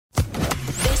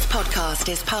podcast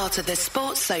is part of the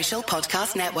Sports Social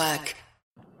Podcast Network.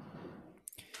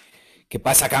 ¿Qué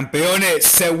pasa,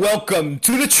 campeones? Welcome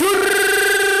to the Churros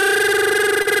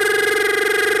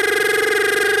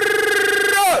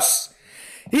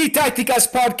y Tácticas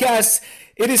podcast.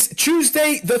 It is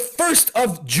Tuesday, the 1st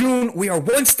of June. We are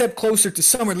one step closer to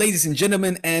summer, ladies and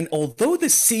gentlemen. And although the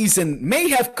season may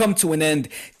have come to an end,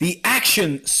 the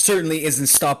action certainly isn't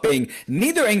stopping.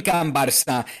 Neither in Can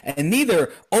Barça and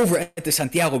neither over at the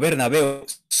Santiago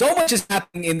Bernabeu. So much is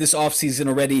happening in this offseason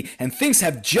already, and things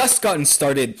have just gotten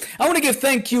started. I want to give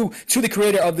thank you to the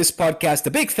creator of this podcast.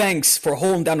 A big thanks for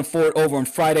holding down the fort over on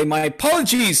Friday. My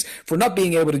apologies for not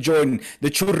being able to join the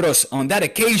Churros on that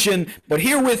occasion. But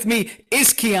here with me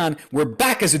is Kian. We're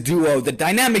back as a duo, the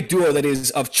dynamic duo that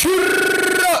is of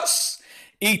Churros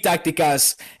y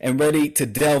Tácticas, and ready to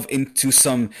delve into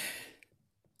some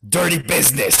dirty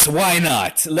business. Why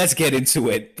not? Let's get into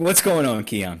it. What's going on,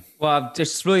 Kian? Well, I'm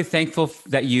just really thankful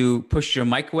that you pushed your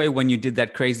mic away when you did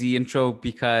that crazy intro,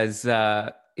 because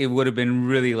it would have been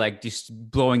really like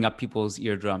just blowing up people's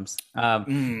eardrums.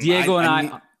 Diego and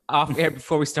I off air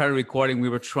before we started recording, we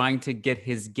were trying to get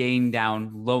his gain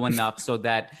down low enough so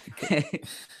that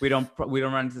we don't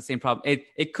run into the same problem.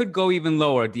 It could go even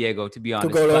lower, Diego, to be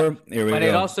honest. Could go lower. But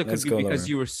it also could be because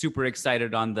you were super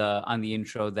excited on the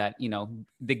intro that, you know,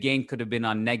 the gain could have been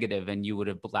on negative and you would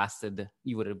have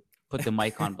put the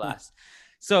mic on blast.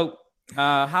 So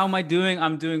how am I doing?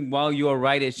 I'm doing well. You are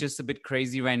right. It's just a bit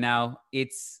crazy right now.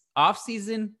 It's off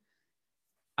season.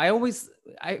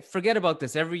 I forget about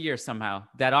this every year somehow.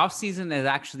 That off season is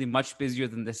actually much busier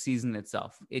than the season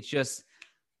itself. It's just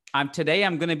I'm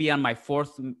going to be on my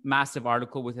fourth massive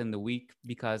article within the week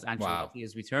because Ancelotti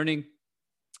is returning.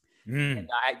 And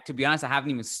to be honest, I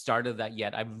haven't even started that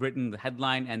yet. I've written the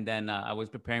headline and then I was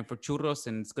preparing for churros,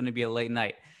 and it's going to be a late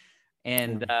night.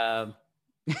 And I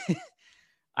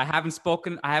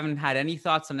haven't had any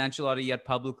thoughts on Ancelotti yet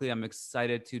publicly. I'm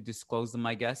excited to disclose them,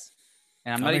 I guess.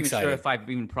 And I'm not even sure if I've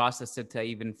even processed it to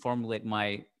even formulate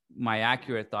my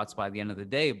accurate thoughts by the end of the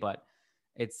day. But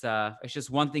it's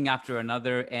just one thing after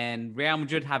another. And Real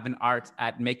Madrid have an art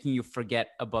at making you forget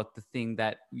about the thing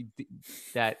that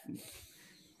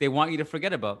they want you to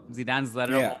forget about. Zidane's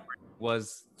letter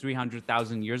was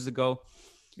 300,000 years ago.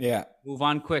 Yeah, move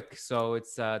on quick. So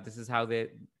it's this is how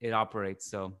it operates.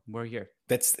 So we're here.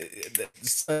 That's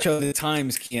such of the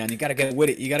times, Kian. You gotta get with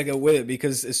it.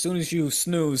 Because as soon as you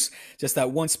snooze, just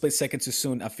that one split second too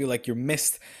soon, I feel like you're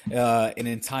missed an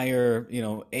entire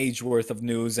age worth of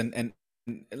news and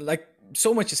like.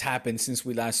 So much has happened since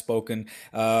we last spoken.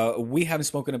 We haven't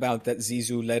spoken about that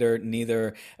Zizou letter,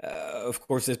 neither. Of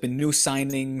course, there's been new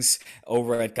signings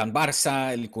over at Can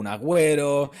Barça, El Kun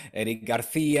Agüero, Eric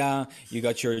Garcia. You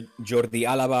got your Jordi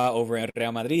Alaba over at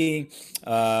Real Madrid.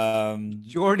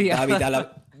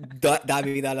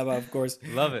 David Alaba, of course.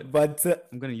 Love it. But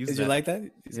I'm going to use that. Did you like that?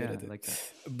 I like that.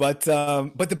 But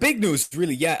the big news,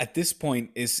 really, at this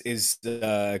point is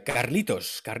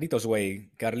Carlitos' way.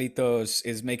 Carlitos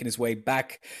is making his way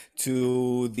back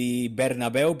to the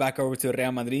Bernabeu, back over to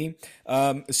Real Madrid.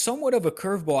 Somewhat of a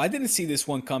curveball. I didn't see this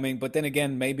one coming, but then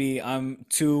again, maybe I'm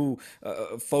too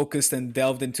focused and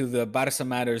delved into the Barca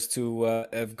matters to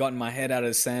have gotten my head out of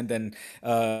the sand and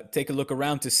take a look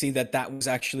around to see that was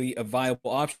actually a viable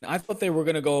option. I thought they were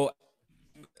going to go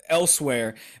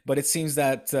elsewhere, but it seems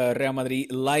that Real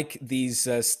Madrid like these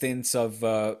stints of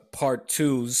part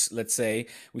twos, let's say.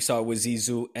 We saw it with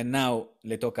Zizou, and now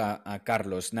le toca a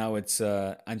Carlos. Now it's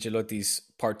Ancelotti's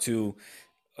part two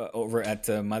over at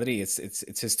Madrid.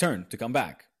 It's his turn to come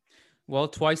back. Well,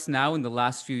 twice now in the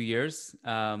last few years,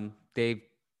 they've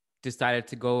decided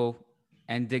to go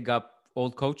and dig up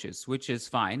old coaches, which is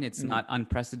fine. It's not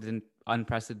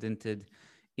unprecedented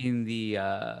in the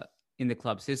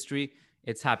club's history.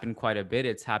 It's happened quite a bit.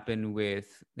 It's happened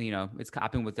with, it's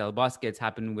happened with Del Bosque. It's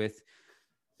happened with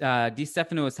Di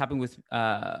Stefano. It's happened with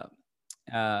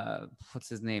what's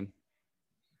his name?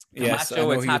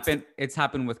 Camacho. Yes, it's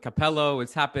happened with Capello.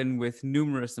 It's happened with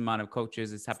numerous amount of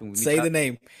coaches. It's happened with Say the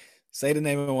name.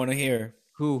 I want to hear.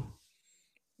 Who?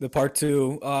 The part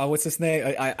two. What's his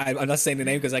name? I'm not saying the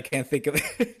name because I can't think of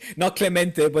it. Not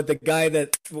Clemente, but the guy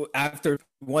that after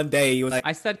one day he was like,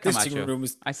 I said Camacho.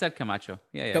 I said Camacho.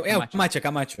 Yeah. Camacho.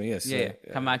 Yes. Yeah.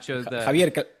 Camacho.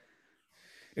 Javier.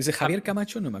 Is it Javier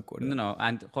Camacho? No me acuerdo. No.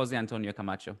 And Jose Antonio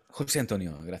Camacho. Jose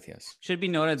Antonio, gracias. Should be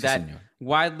noted that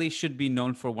widely should be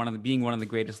known for being one of the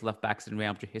greatest left backs in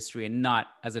Real Madrid history, and not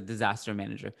as a disaster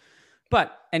manager.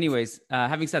 But anyways,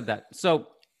 having said that, so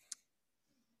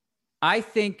I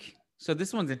think so.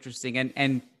 This one's interesting,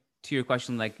 and to your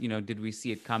question, like, did we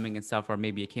see it coming and stuff, or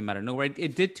maybe it came out of nowhere?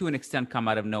 It did to an extent come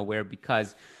out of nowhere,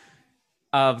 because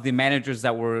of the managers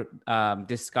that were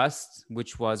discussed,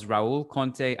 which was Raul,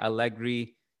 Conte,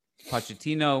 Allegri,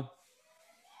 Pochettino,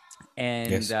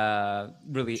 and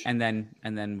really, and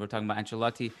then we're talking about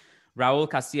Ancelotti. Raul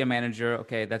Castilla manager,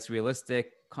 okay, that's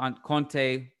realistic.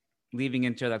 Conte leaving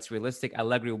Inter, that's realistic.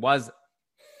 Allegri was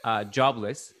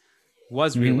jobless,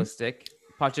 was realistic.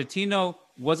 Pochettino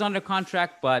was under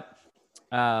contract, but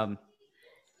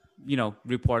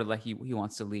reported like he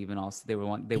wants to leave, and also they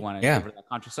want to give her that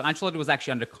contract. So Ancelotti was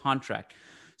actually under contract.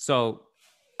 So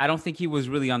I don't think he was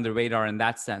really on the radar in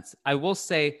that sense. I will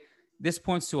say this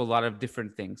points to a lot of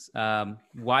different things.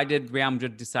 Why did Real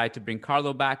Madrid decide to bring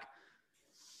Carlo back?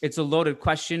 It's a loaded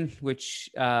question, which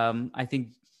I think,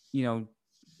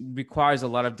 requires a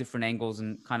lot of different angles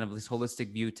and kind of this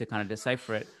holistic view to kind of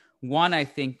decipher it. One, I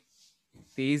think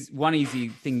one easy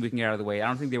thing we can get out of the way. I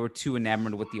don't think they were too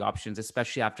enamored with the options,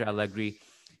 especially after Allegri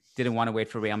didn't want to wait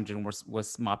for Real Madrid and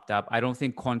was mopped up. I don't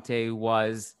think Conte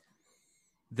was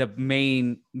the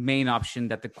main option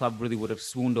that the club really would have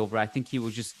swooned over. I think he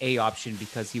was just a option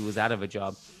because he was out of a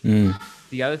job.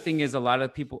 The other thing is a lot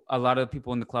of people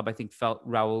in the club, I think, felt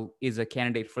Raul is a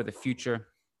candidate for the future.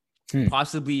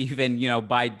 Possibly even,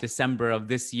 by December of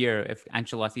this year, if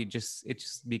Ancelotti it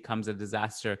just becomes a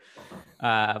disaster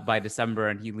by December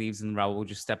and he leaves and Raul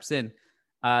just steps in.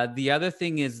 The other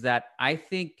thing is that I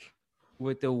think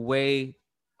with the way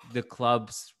the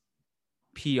club's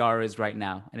PR is right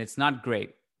now, and it's not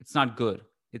great, it's not good.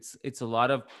 It's a lot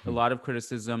of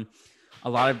criticism, a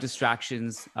lot of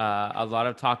distractions, a lot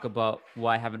of talk about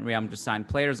why haven't Real Madrid signed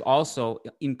players. Also,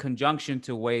 in conjunction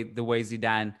to the way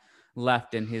Zidane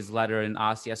left in his letter in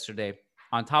AS yesterday.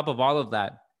 On top of all of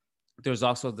that, there's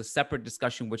also the separate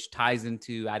discussion which ties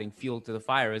into adding fuel to the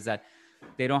fire, is that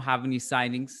they don't have any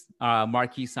signings,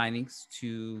 marquee signings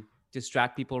to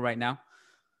distract people right now.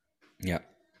 Yeah.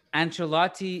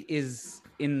 Ancelotti is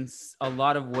in a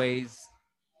lot of ways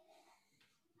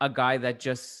a guy that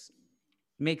just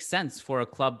makes sense for a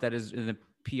club that is in a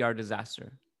PR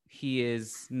disaster. He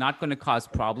is not going to cause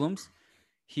problems.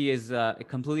 He is a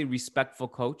completely respectful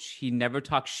coach. He never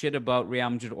talks shit about Real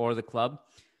Madrid or the club.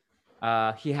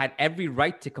 He had every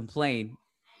right to complain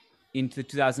into the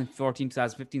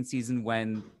 2014-2015 season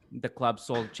when the club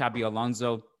sold Xabi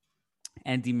Alonso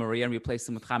and Di Maria and replaced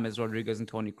them with James Rodriguez and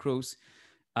Toni Kroos.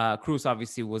 Kroos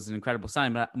obviously was an incredible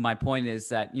signing, but my point is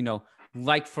that,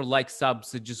 like for like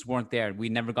subs that just weren't there. We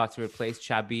never got to replace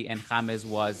Xabi, and James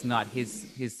was not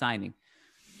his signing.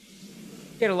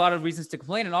 He had a lot of reasons to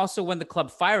complain. And also when the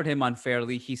club fired him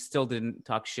unfairly, he still didn't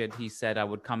talk shit. He said, I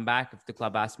would come back if the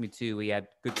club asked me to. He had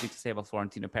good things to say about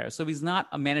Florentino Perez. So he's not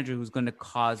a manager who's going to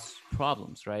cause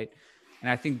problems, right?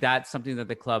 And I think that's something that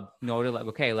the club noted, like,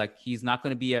 okay, like he's not going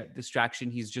to be a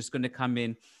distraction. He's just going to come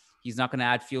in. He's not going to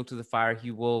add fuel to the fire. He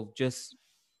will just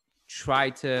try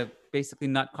to basically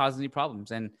not cause any problems.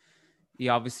 And he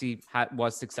obviously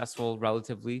was successful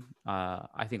relatively.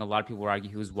 I think a lot of people argue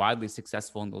he was widely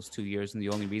successful in those 2 years. And the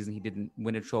only reason he didn't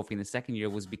win a trophy in the second year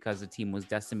was because the team was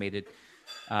decimated.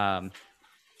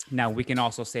 Now, we can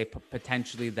also say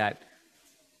potentially that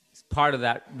part of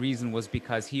that reason was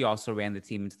because he also ran the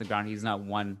team into the ground. He's not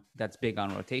one that's big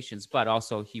on rotations, but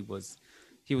also he was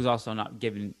also not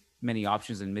given many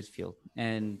options in midfield.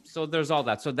 And so there's all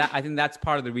that. So I think that's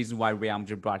part of the reason why Real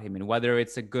Madrid brought him in. Whether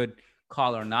it's a good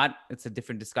call or not, it's a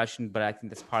different discussion, but I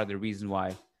think that's part of the reason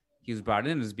why he was brought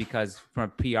in, is because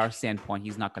from a PR standpoint,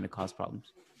 he's not going to cause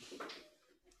problems.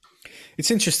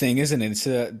 It's interesting, isn't it? It's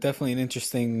definitely an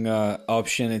interesting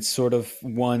option. It's sort of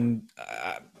one.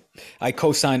 I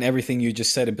co-sign everything you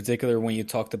just said, in particular when you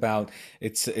talked about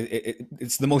it's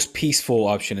the most peaceful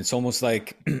option. It's almost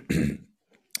like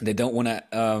they don't want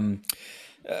to,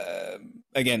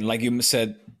 again, like you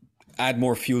said, add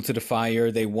more fuel to the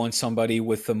fire. They want somebody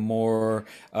with a more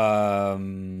a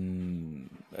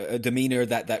demeanor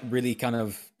that really kind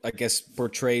of, I guess,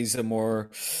 portrays a more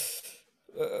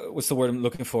what's the word I'm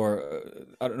looking for?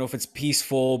 I don't know if it's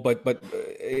peaceful, but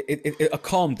a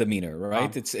calm demeanor,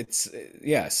 right? Wow. It's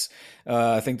yes.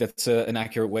 I think that's an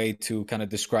accurate way to kind of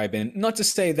describe it. Not to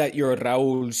say that your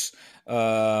Raul's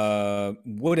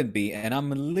wouldn't be, and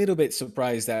I'm a little bit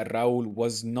surprised that Raul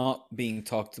was not being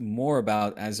talked more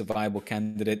about as a viable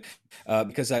candidate,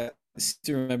 because I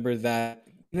still remember that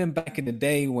even back in the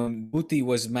day when Guti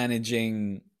was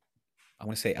managing, I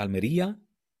want to say Almeria.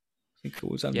 I think it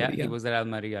was Almeria. Yeah, he was at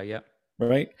Almeria, yeah.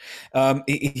 right?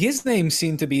 His name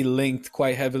seemed to be linked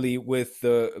quite heavily with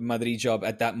the Madrid job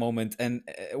at that moment, and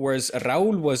whereas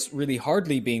Raúl was really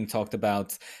hardly being talked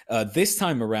about this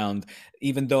time around,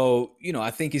 even though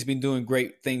I think he's been doing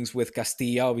great things with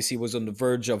Castilla. Obviously, he was on the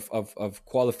verge of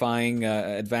qualifying,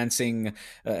 advancing,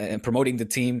 and promoting the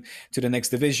team to the next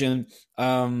division.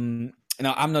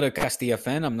 Now, I'm not a Castilla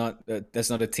fan. I'm not. That's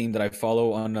not a team that I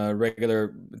follow on a regular,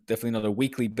 definitely not a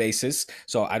weekly basis.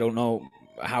 So I don't know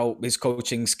how his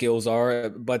coaching skills are,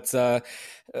 but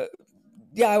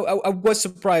yeah, I was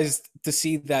surprised to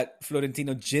see that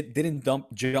Florentino didn't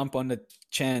jump on the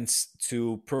chance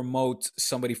to promote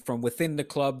somebody from within the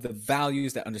club, the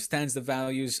values, that understands the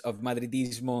values of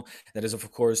Madridismo, that is,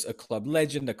 of course, a club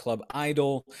legend, a club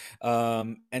idol,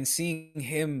 and seeing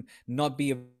him not be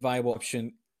a viable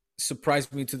option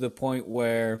surprised me to the point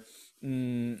where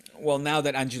well, now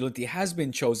that Ancelotti has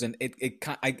been chosen,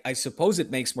 I suppose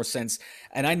it makes more sense.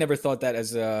 And I never thought that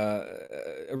as a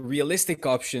realistic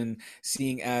option,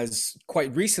 seeing as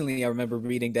quite recently I remember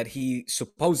reading that he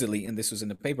supposedly, and this was in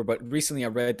the paper, but recently I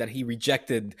read that he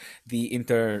rejected the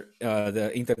Inter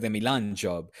de Milan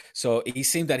job. So he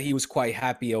seemed that he was quite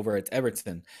happy over at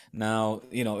Everton. Now,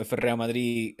 if Real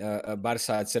Madrid,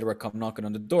 Barca, etc., come knocking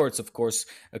on the door, it's of course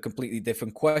a completely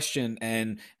different question.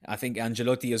 And I think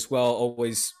Ancelotti as well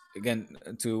always, again,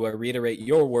 to reiterate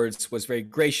your words, was very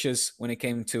gracious when it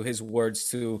came to his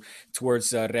words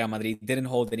towards Real Madrid. Didn't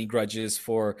hold any grudges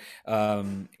for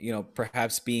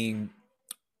perhaps being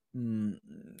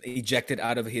ejected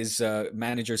out of his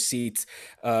manager seat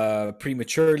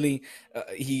prematurely.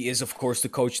 He is, of course, the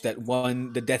coach that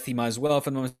won the Décima as well, if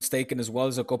I'm not mistaken, as well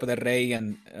as the Copa del Rey,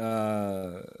 and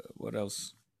what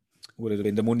else would it have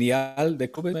been? The Mundial de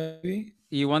Clubes, maybe?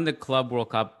 He won the Club World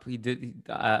Cup. He did.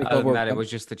 Other than that, it was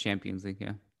just the Champions League.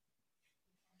 Yeah.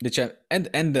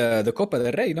 And the Copa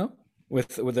del Rey, no,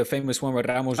 with the famous one where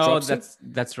Ramos. Oh,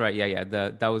 that's right. Yeah.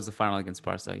 That was the final against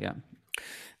Barca. Yeah.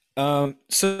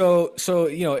 So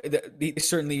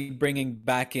certainly bringing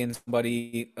back in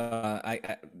somebody,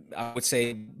 I would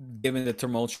say, given the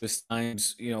tumultuous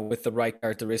times, with the right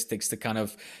characteristics to kind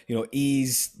of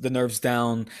ease the nerves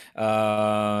down.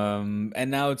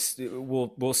 And now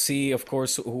we'll see, of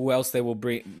course, who else they will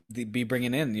be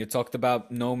bringing in. You talked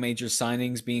about no major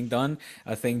signings being done.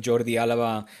 I think Jordi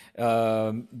Alba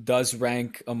does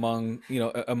rank among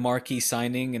a marquee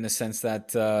signing, in the sense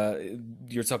that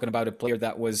you're talking about a player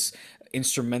that was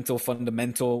instrumental,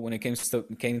 fundamental when it came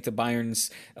to Bayern's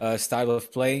style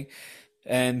of play.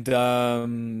 And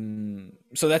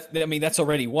so that's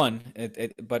already one.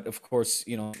 But of course,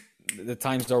 the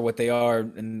times are what they are,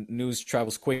 and news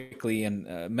travels quickly,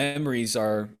 and memories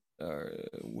are.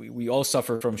 We all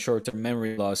suffer from short-term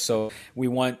memory loss, so we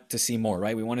want to see more,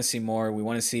 right? We want to see more. We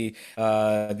want to see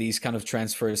these kind of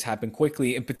transfers happen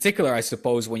quickly. In particular, I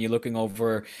suppose, when you're looking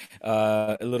over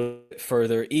a little bit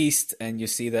further east, and you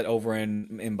see that over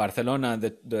in Barcelona,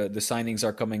 the signings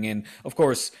are coming in. Of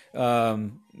course, we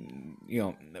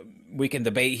can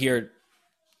debate here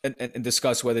and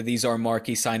discuss whether these are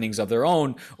marquee signings of their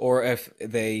own, or if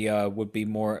they would be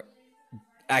more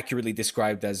accurately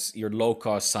described as your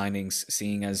low-cost signings,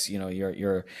 seeing as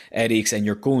your Eriks and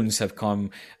your Koons have come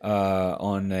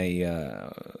on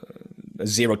a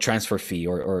zero transfer fee,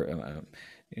 or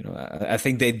I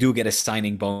think they do get a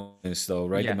signing bonus though,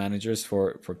 right? Yeah. The managers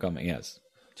for coming, yes.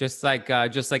 Just like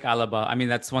Alaba. I mean,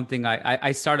 that's one thing.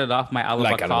 I started off my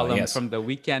Alaba column yes. from the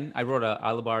weekend. I wrote an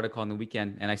Alaba article on the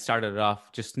weekend, and I started it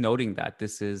off just noting that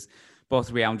this is both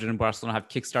Real Madrid and Barcelona have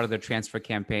kickstarted their transfer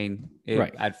campaign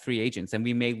at free agents. And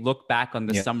we may look back on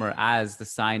the summer as the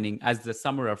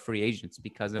summer of free agents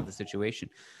because of the situation.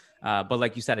 But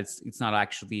like you said, it's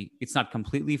not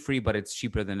completely free, but it's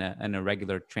cheaper than a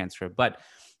regular transfer. But,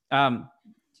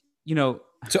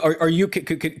 So are you,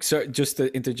 sorry, just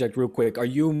to interject real quick, are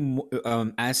you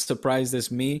as surprised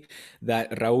as me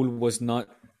that Raúl was not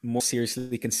more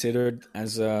seriously considered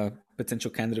as a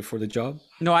potential candidate for the job?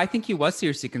 No, I think he was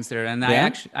seriously considered, and I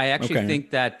actually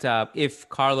think that if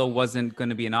Carlo wasn't going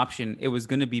to be an option, it was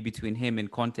going to be between him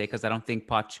and Conte, because I don't think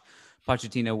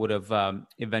Pochettino would have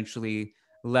eventually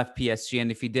left PSG, and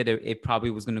if he did, it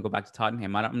probably was going to go back to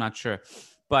Tottenham. I'm not sure,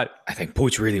 but I think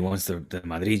Poch really wants the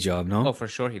Madrid job. No, oh, for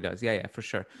sure he does. Yeah, for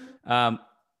sure.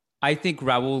 I think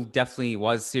Raúl definitely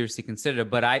was seriously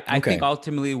considered, but I think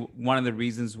ultimately one of the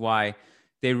reasons why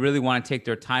they really want to take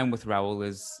their time with Raúl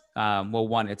is,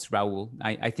 one, it's Raúl.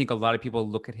 I think a lot of people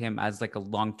look at him as like a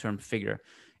long-term figure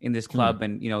in this club.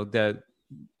 And,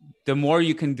 the more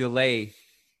you can delay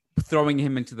throwing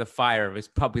him into the fire is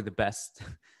probably the best.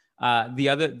 The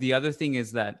other thing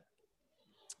is that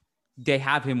they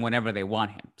have him whenever they want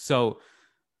him. So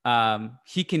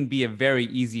he can be a very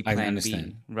easy plan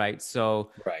B, right?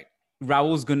 So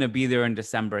Raul's going to be there in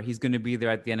December. He's going to be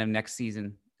there at the end of next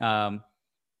season.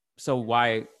 So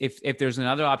why, if there's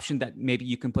another option that maybe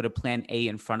you can put a plan A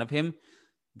in front of him,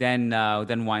 then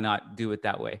why not do it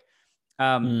that way?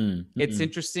 It's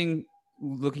interesting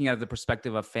looking at the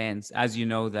perspective of fans. As you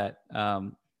know, that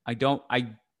I'm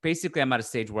at a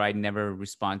stage where I never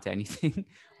respond to anything,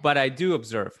 but I do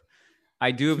observe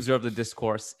the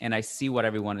discourse and I see what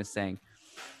everyone is saying.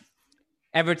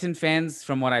 Everton fans,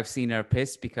 from what I've seen, are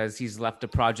pissed because he's left a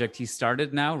project he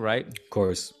started now, right? Of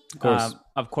course.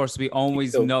 Of course, we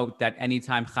always note that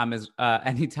anytime Carlo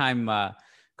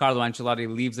Ancelotti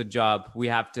leaves a job, we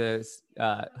have to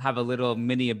have a little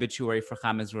mini obituary for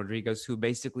James Rodriguez, who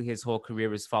basically his whole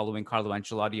career is following Carlo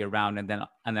Ancelotti around, and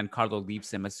then Carlo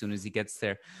leaves him as soon as he gets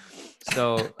there.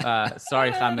 So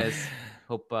sorry, James.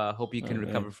 Hope you can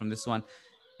recover from this one.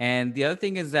 And the other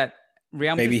thing is that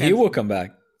Real Madrid maybe he will come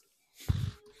back.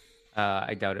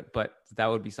 I doubt it, but that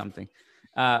would be something.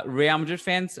 Real Madrid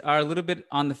fans are a little bit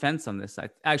on the fence on this.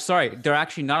 Sorry, they're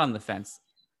actually not on the fence.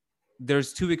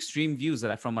 There's two extreme views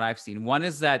from what I've seen. One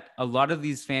is that a lot of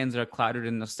these fans are clouded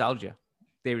in nostalgia.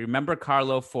 They remember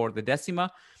Carlo for the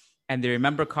Decima, and they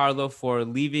remember Carlo for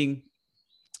being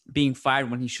fired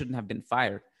when he shouldn't have been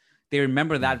fired. They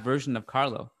remember that version of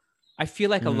Carlo. I feel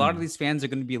like a lot of these fans are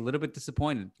going to be a little bit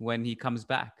disappointed when he comes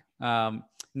back.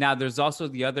 Now, there's also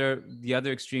the other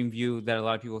extreme view that a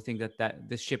lot of people think that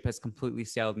this ship has completely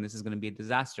sailed and this is going to be a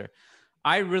disaster.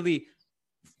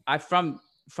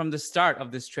 From the start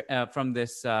of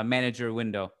this manager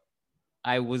window,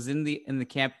 I was in the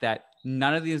camp that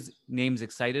none of these names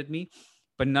excited me,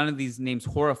 but none of these names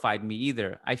horrified me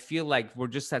either. I feel like we're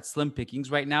just at slim pickings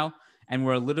right now, and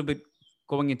we're a little bit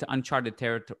going into uncharted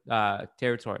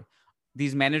territory.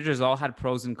 These managers all had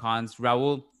pros and cons.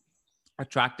 Raul,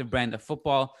 attractive brand of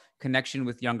football, connection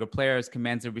with younger players,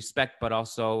 commands of respect, but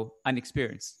also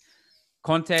unexperienced.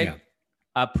 Conte,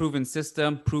 a proven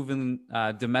system, proven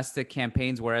domestic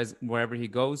campaigns wherever he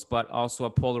goes, but also a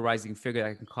polarizing figure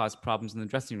that can cause problems in the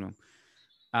dressing room.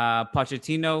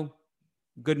 Pochettino,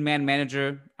 good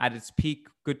manager at its peak,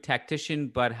 good tactician,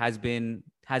 but has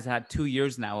had 2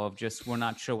 years now of just we're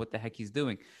not sure what the heck he's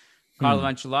doing. Carlo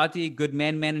Ancelotti, good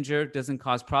manager, doesn't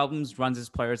cause problems, runs his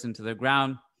players into the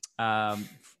ground,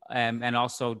 and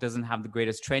also doesn't have the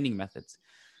greatest training methods.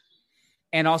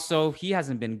 And also, he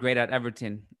hasn't been great at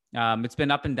Everton. It's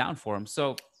been up and down for him.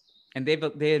 So, and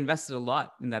they invested a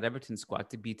lot in that Everton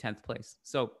squad to be 10th place.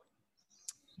 So,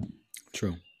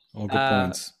 true. All good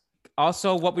points.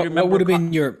 Also, what we remember. What would have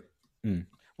been your?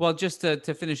 Well, just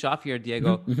to finish off here,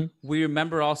 Diego, we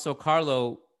remember also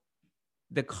Carlo.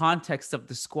 The context of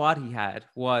the squad he had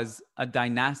was a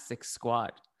dynastic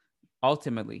squad.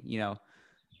 Ultimately,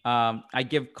 I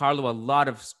give Carlo a lot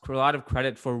of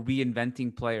credit for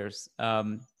reinventing players.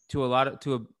 To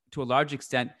a large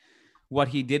extent, what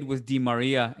he did with Di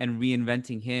Maria and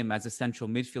reinventing him as a central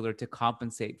midfielder to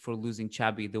compensate for losing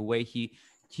Xabi, the way he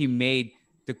made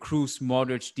the Kroos,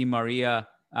 Modric, Di Maria,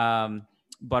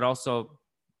 but also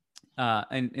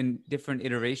in different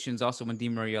iterations. Also, when Di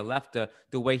Maria left,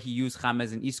 the way he used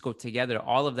James and Isco together,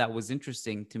 all of that was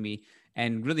interesting to me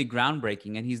and really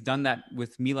groundbreaking. And he's done that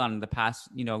with Milan in the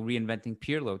past, reinventing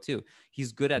Pirlo too.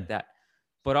 He's good at that.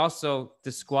 But also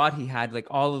the squad he had, like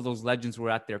all of those legends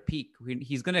were at their peak.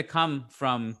 He's going to come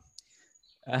from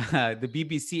the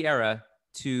BBC era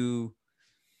to,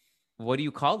 what do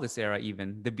you call this era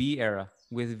even? The B era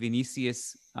with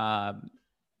Vinicius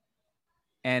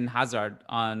and Hazard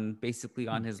on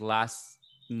his last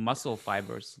muscle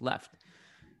fibers left.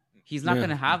 He's not going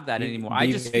to have that anymore. I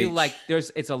just feel like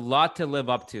it's a lot to live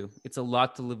up to.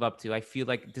 I feel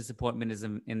like disappointment is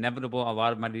inevitable. A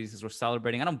lot of Madridistas were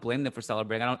celebrating. I don't blame them for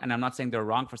celebrating. And I'm not saying they're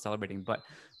wrong for celebrating, but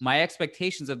my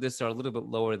expectations of this are a little bit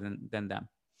lower than them.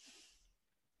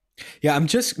 Yeah, I'm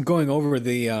just going over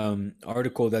the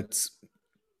article that's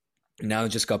now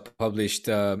just got published,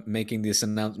 making this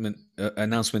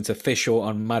announcements official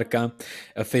on Marca.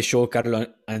 Official, Carlo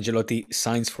Ancelotti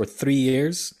signs for 3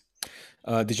 years.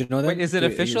 Did you know that? Wait, is it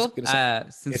official?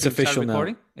 Since it's official now.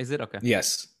 Is it? Okay.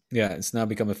 Yes. Yeah, it's now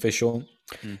become official.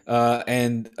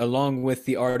 And along with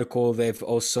the article, they've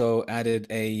also added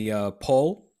a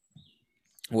poll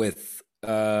with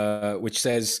which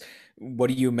says, what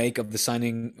do you make of the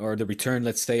signing or the return,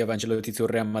 let's say, of Ancelotti to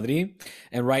Real Madrid?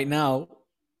 And right now,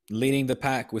 leading the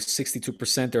pack with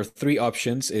 62%, there are three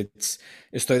options. It's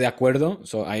estoy de acuerdo,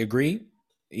 so I agree.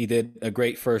 He did a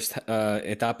great first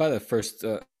etapa, the first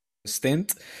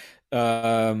stint.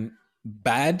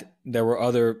 Bad, there were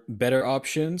other better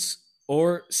options.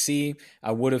 or C,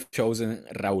 I would have chosen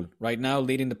Raul. Right now,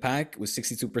 leading the pack with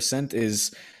 62%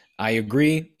 is, I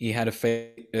agree, he had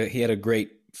a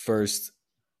great first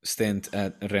stint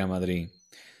at Real Madrid.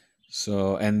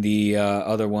 So, and the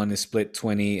other one is split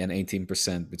 20 and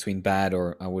 18% between bad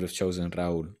or I would have chosen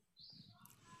Raul.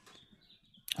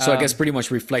 So I guess pretty much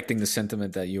reflecting the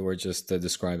sentiment that you were just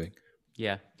describing.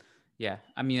 Yeah. Yeah.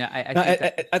 I mean, I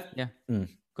think yeah.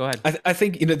 Go ahead. I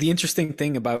think, the interesting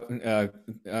thing about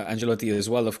Ancelotti as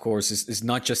well, of course, is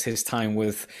not just his time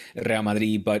with Real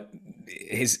Madrid, but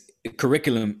his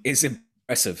curriculum is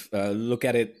impressive. Look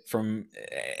at it from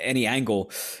any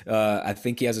angle. I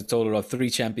think he has a total of 3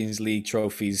 Champions League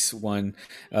trophies, won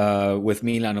with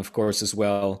Milan, of course, as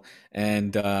well.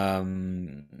 And,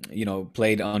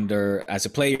 played as a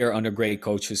player under great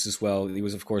coaches as well. He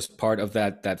was, of course, part of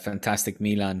that fantastic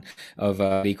Milan of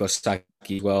Rico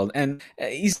Sacchi as well. And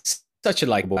he's such a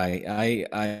likable guy.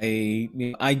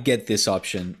 I get this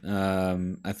option.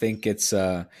 I think it's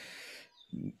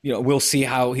we'll see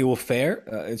how he will fare.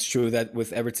 It's true that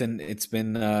with Everton, it's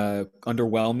been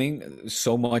underwhelming,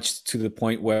 so much to the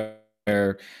point where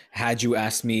had you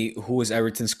asked me who was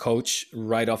Everton's coach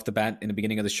right off the bat in the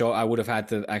beginning of the show, I would have had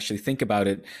to actually think about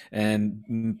it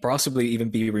and possibly even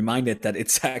be reminded that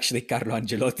it's actually Carlo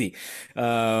Ancelotti.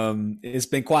 It's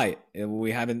been quiet.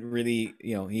 We haven't really,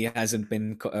 he hasn't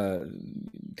been,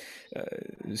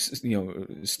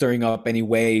 stirring up any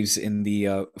waves in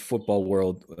the football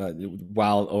world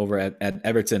while over at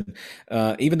Everton,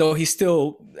 even though he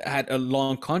still had a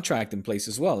long contract in place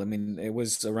as well. I mean, it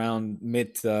was around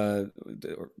mid the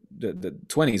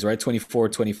 20s, right? 24,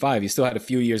 25. He still had a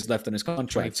few years left on his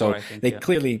contract. So they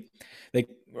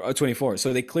 24.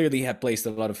 So they clearly had placed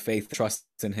a lot of faith, trust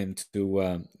in him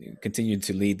to continue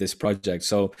to lead this project.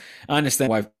 So I understand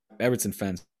why Everton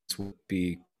fans would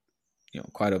be,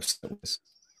 quite upset with this.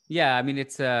 Yeah, I mean,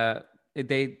 it's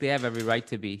they have every right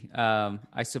to be.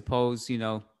 I suppose,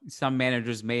 some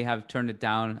managers may have turned it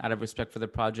down out of respect for the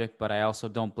project, but I also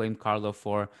don't blame Carlo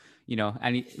for,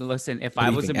 and listen, if I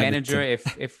was a manager,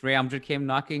 if Real Madrid came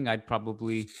knocking, I'd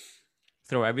probably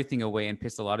throw everything away and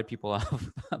piss a lot of people off.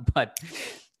 But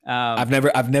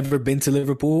I've never been to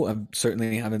Liverpool. I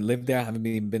certainly haven't lived there. I haven't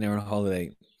even been there on a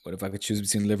holiday. But if I could choose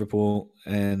between Liverpool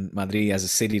and Madrid as a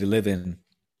city to live in.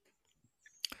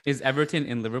 Is Everton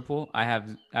in Liverpool? I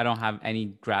don't have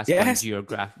any grasp on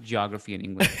geography in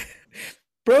England.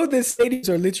 Bro, the stadiums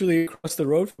are literally across the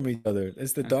road from each other.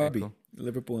 It's the derby, cool.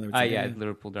 Liverpool and Everton. Yeah,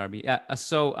 Liverpool derby. Yeah.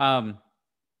 So,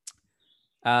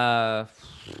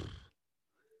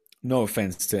 no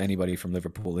offense to anybody from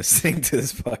Liverpool listening to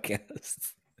this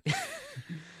podcast.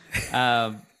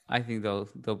 I think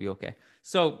they'll be okay.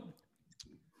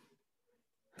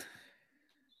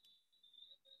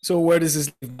 So where does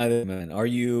this leave my man? Are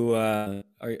you are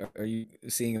you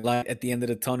seeing light at the end of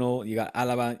the tunnel? You got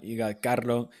Alaba, you got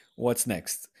Carlo. What's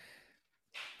next?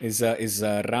 Is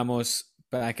Ramos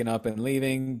backing up and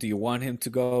leaving? Do you want him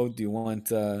to go? Do you want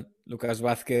Lucas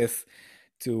Vázquez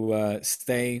to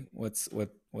stay? What's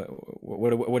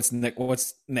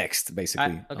next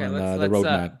basically okay, on let's the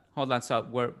roadmap? Hold on, so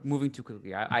we're moving too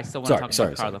quickly. I still want to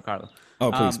talk about Carlo.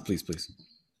 Oh, please.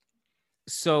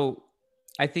 So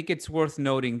I think it's worth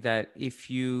noting that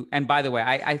and by the way,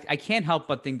 I can't help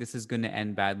but think this is going to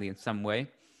end badly in some way.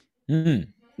 Mm-hmm.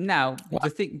 Now,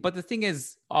 the thing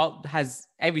is,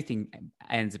 everything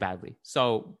ends badly.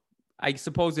 So I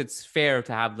suppose it's fair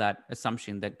to have that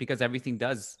assumption that because everything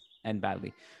does end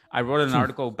badly. I wrote an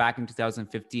article back in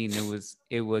 2015.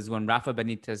 It was when Rafa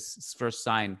Benitez first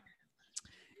signed,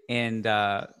 and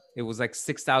it was like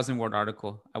 6,000 word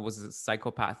article. I was a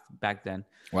psychopath back then.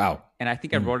 Wow. And I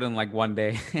think I wrote it in like one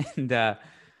day. And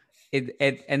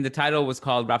and the title was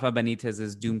called Rafa Benitez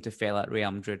is doomed to fail at Real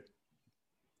Madrid.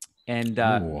 And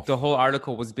the whole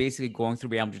article was basically going through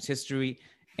Real Madrid's history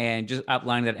and just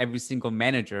outlining that every single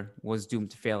manager was doomed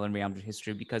to fail in Real Madrid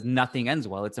history because nothing ends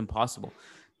well. It's impossible.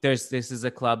 This is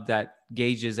a club that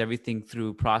gauges everything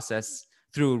through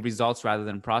results rather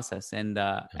than process. And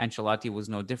Ancelotti was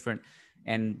no different.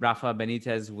 And Rafa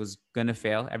Benitez was going to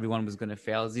fail. Everyone was going to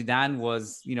fail. Zidane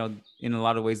was, in a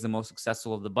lot of ways, the most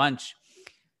successful of the bunch.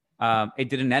 It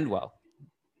didn't end well.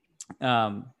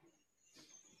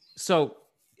 So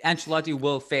Ancelotti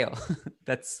will fail.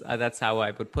 That's how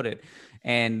I would put it.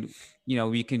 And,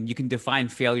 you can define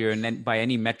failure and then by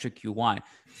any metric you want.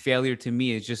 Failure to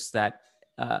me is just that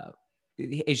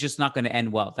it's just not going to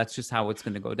end well. That's just how it's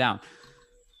going to go down.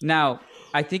 Now,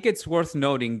 I think it's worth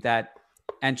noting that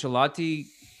Ancelotti,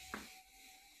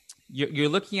 you're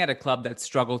looking at a club that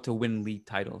struggled to win league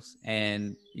titles,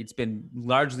 and it's been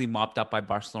largely mopped up by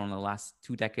Barcelona in the last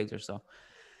 2 decades or so.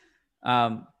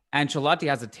 Ancelotti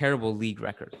has a terrible league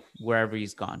record wherever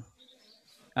he's gone.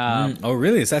 Oh,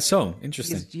 really? Is that so?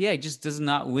 Interesting. He just does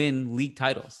not win league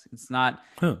titles. It's not.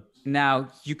 Huh. Now,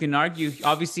 you can argue,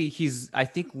 obviously, he's, I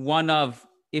think, one of,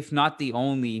 if not the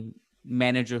only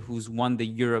manager who's won the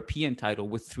European title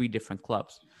with 3 different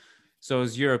clubs. So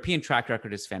his European track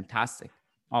record is fantastic,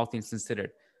 all things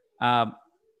considered.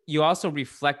 You also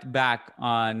reflect back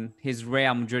on his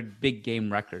Real Madrid big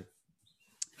game record.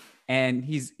 And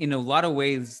he's, in a lot of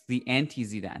ways, the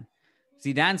anti-Zidane.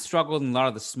 Zidane struggled in a lot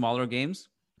of the smaller games,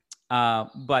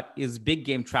 but his big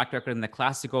game track record in the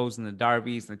Clásicos and the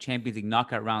derbies and the Champions League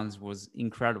knockout rounds was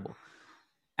incredible.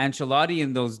 Ancelotti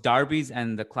in those derbies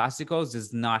and the Clásicos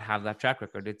does not have that track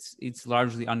record. It's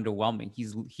largely underwhelming.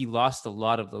 He lost a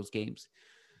lot of those games.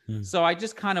 So I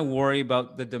just kind of worry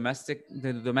about the domestic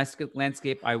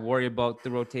landscape. I worry about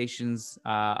the rotations.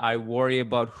 I worry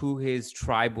about who his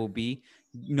tribe will be,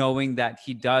 knowing that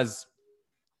he does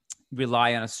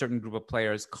rely on a certain group of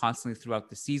players constantly throughout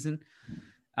the season,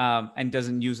 and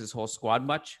doesn't use his whole squad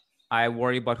much. I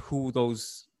worry about who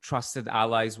those trusted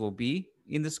allies will be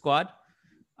in the squad.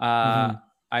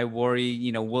 I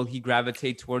worry, will he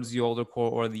gravitate towards the older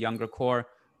core or the younger core?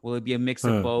 Will it be a mix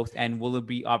of both? And will it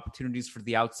be opportunities for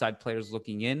the outside players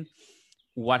looking in?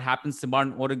 What happens to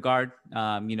Martin Odegaard?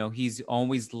 He's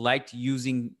always liked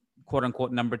using quote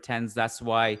unquote number 10s. That's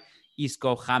why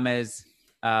Isco, James,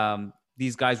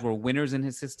 these guys were winners in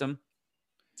his system.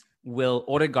 Will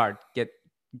Odegaard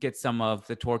get some of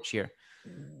the torch here?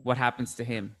 What happens to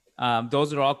him?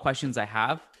 Those are all questions I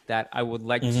have that I would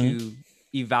like to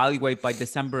evaluate by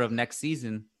December of next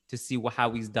season to see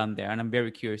how he's done there. And I'm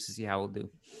very curious to see how he'll do.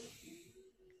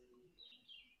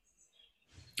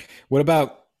 What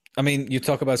about, you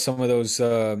talk about some of those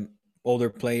older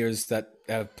players that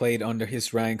have played under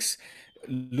his ranks.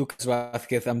 Lucas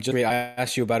Vázquez, I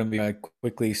asked you about him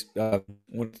quickly.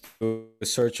 Want to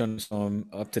search on some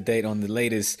up to date on the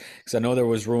latest, because I know there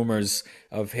was rumors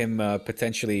of him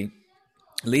potentially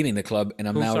leaving the club, and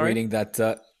I'm reading that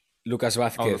Lucas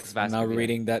Vázquez. I'm now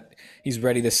reading that he's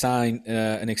ready to sign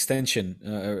an extension,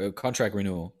 a contract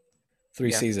renewal,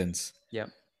 3 seasons. Yeah.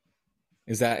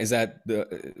 Is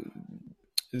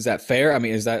that fair?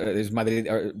 Is Madrid,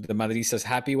 are the Madridistas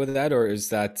happy with that, or is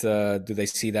that do they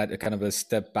see that kind of a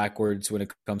step backwards when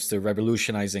it comes to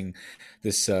revolutionizing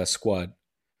this squad?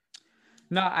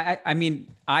 No,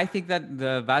 I think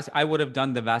that I would have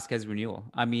done the Vasquez renewal.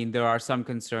 There are some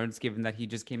concerns given that he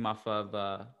just came off of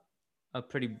a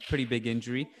pretty big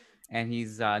injury, and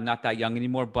he's not that young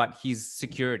anymore. But he's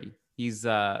security. He's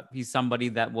somebody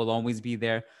that will always be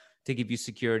there to give you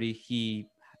security. He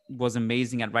was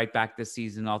amazing at right back this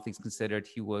season, all things considered.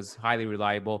 He was highly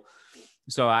reliable.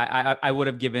 So I would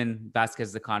have given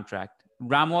Vasquez the contract.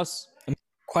 Ramos, I'm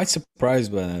quite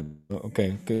surprised by that.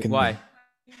 Okay. Why?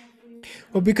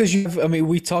 Well, because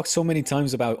we talked so many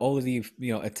times about all of the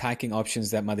attacking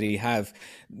options that Madrid have,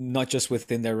 not just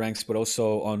within their ranks but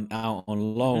also on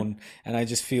loan. And I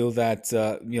just feel that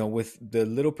with the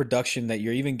little production that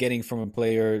you're even getting from a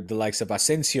player the likes of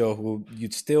Asensio, who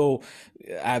you'd still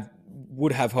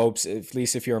would have hopes, at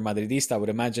least if you're a Madridista, I would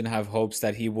imagine have hopes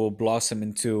that he will blossom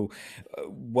into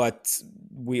what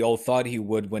we all thought he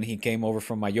would when he came over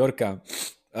from Mallorca.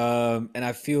 And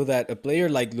I feel that a player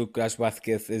like Lucas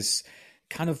Vázquez is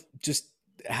kind of just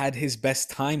had his best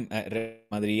time at Real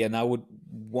Madrid, and I would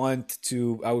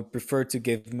prefer to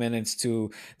give minutes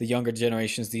to the younger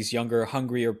generations, these younger,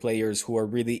 hungrier players who are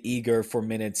really eager for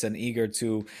minutes and eager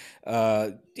to,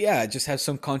 just have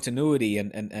some continuity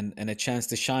and a chance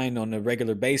to shine on a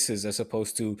regular basis, as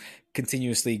opposed to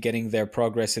continuously getting their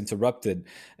progress interrupted.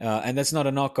 And that's not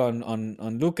a knock on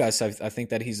Lucas. I think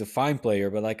that he's a fine player,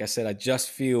 but like I said, I just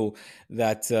feel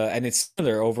that, and it's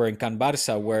similar over in Can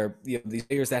Barça, where these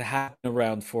players that have been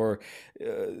around for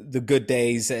the good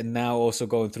days and now also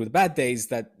going through the bad days,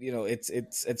 that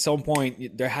it's at some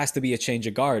point there has to be a change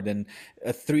of guard, and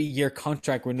a 3-year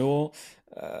contract renewal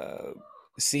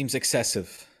seems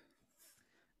excessive.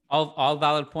 All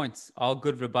valid points, all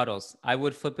good rebuttals. I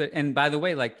would flip it. And by the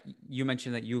way, like you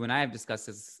mentioned that you and I have discussed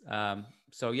this.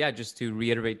 So yeah, just to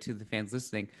reiterate to the fans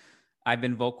listening, I've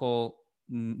been vocal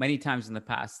many times in the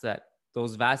past that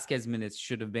those Vasquez minutes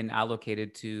should have been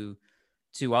allocated to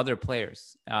other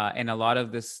players. And a lot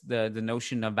of this, the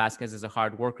notion of Vasquez as a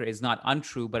hard worker is not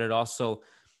untrue, but it also,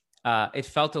 it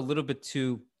felt a little bit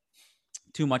too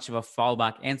much of a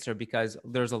fallback answer, because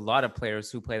there's a lot of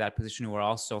players who play that position who are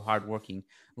also hardworking,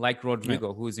 like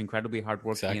Rodrigo, who is incredibly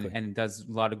hardworking and does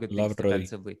a lot of good things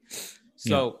defensively.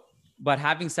 So, but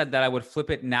having said that, I would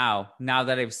flip it now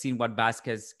that I've seen what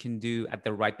Vasquez can do at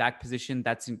the right back position.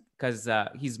 That's because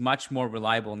he's much more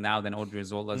reliable now than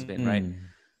Odriozola has been, right?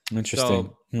 Interesting.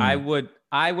 So I would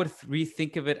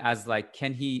rethink of it as like,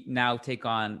 can he now take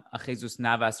on a Jesus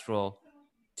Navas role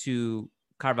to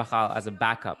Carvajal as a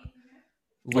backup,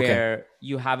 where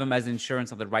you have him as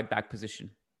insurance of the right back position.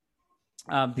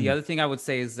 The other thing I would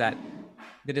say is that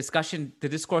the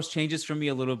discourse changes for me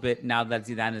a little bit now that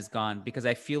Zidane is gone, because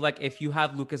I feel like if you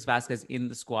have Lucas Vazquez in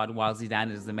the squad while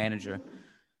Zidane is the manager,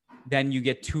 then you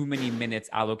get too many minutes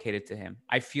allocated to him.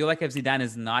 I feel like if Zidane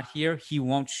is not here, he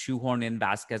won't shoehorn in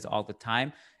Vazquez all the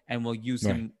time and will use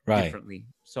him differently.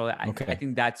 So I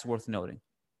think that's worth noting.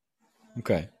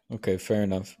 Okay. Fair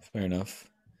enough.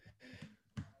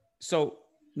 So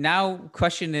now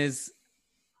question is,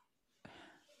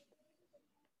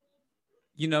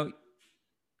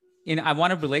 I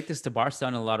want to relate this to Barca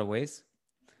in a lot of ways.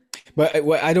 But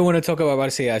I don't want to talk about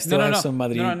Barca. I still have some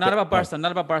Madrid. No, not about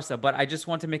Barca. But I just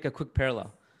want to make a quick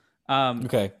parallel.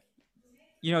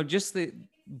 Just the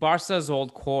Barca's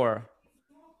old core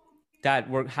that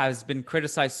has been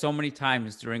criticized so many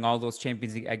times during all those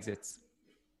Champions League exits.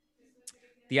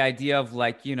 The idea of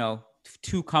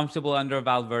too comfortable under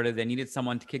Valverde, they needed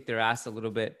someone to kick their ass a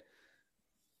little bit.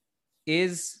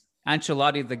 Is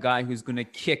Ancelotti the guy who's going to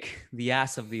kick the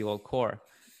ass of the old core?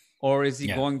 Or is he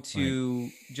going to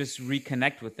just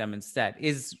reconnect with them instead?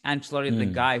 Is Ancelotti the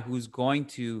guy who's going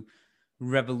to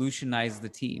revolutionize the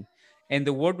team? And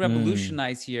the word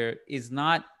revolutionize here is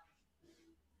not...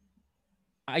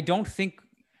 I don't think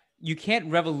you can't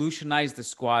revolutionize the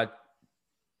squad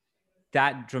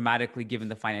that dramatically given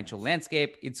the financial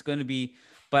landscape. It's going to be...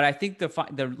 But I think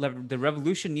the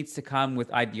revolution needs to come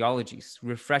with ideologies,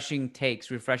 refreshing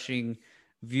takes, refreshing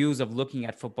views of looking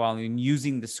at football and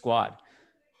using the squad,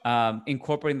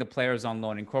 incorporating the players on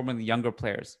loan, incorporating the younger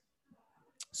players.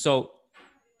 So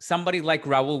somebody like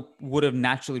Raul would have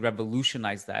naturally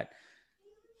revolutionized that.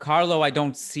 Carlo, I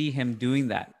don't see him doing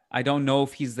that. I don't know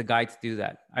if he's the guy to do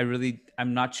that.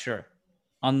 I'm not sure.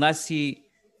 Unless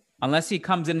he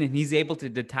comes in and he's able to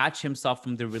detach himself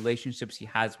from the relationships he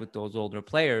has with those older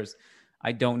players,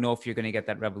 I don't know if you're going to get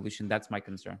that revolution. That's my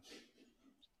concern.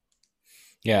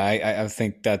 Yeah, I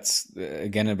think that's,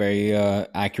 again, a very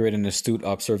accurate and astute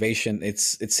observation. It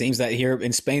seems that here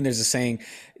in Spain, there's a saying,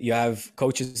 you have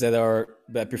coaches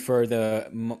that prefer the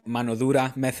mano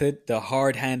dura method, the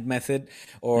hard hand method,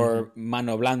 or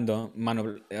mano blando,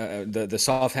 the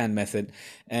soft hand method.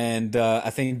 And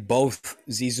I think both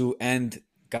Zizou and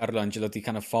Carlo Ancelotti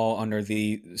kind of fall under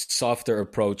the softer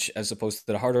approach as opposed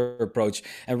to the harder approach.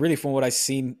 And really, from what I've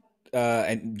seen,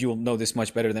 and you'll know this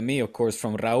much better than me, of course,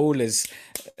 from Raúl, is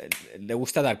le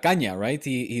gusta dar caña, right?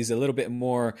 He's a little bit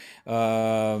more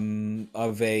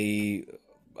of a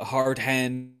hard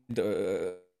hand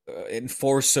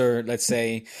enforcer, let's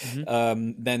say,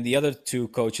 than the other two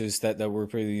coaches that were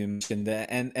previously mentioned.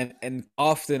 And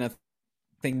often, I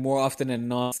think more often than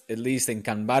not, at least in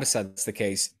Can Barça, that's the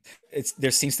case.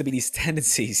 There seems to be these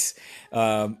tendencies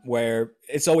where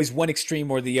it's always one extreme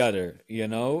or the other,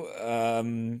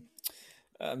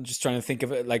 I'm just trying to think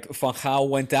of it. Like Van Gaal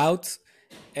went out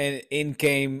and in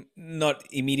came, not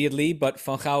immediately, but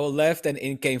Van Gaal left and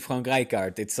in came Frank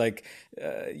Rijkaard. It's like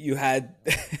you had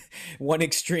one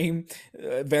extreme,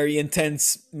 very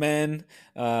intense man.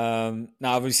 Now,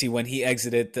 obviously, when he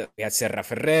exited, we had Serra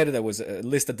Ferrer. There was a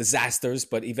list of disasters,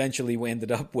 but eventually we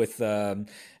ended up with, and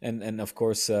of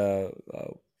course, the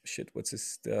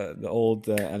old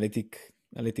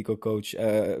Atletico coach,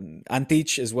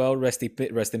 Antic as well, rest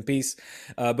in peace.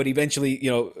 But eventually,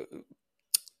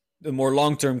 the more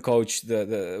long-term coach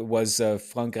was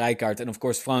Frank Rijkaard. And of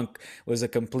course, Frank was a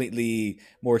completely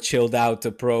more chilled out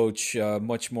approach,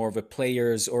 much more of a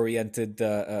players-oriented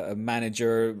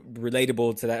manager,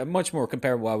 relatable to that, much more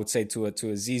comparable, I would say, to a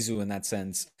Zizou in that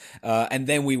sense. And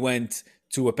then we went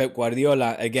to a Pep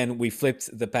Guardiola. Again, we flipped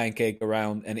the pancake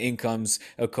around, and in comes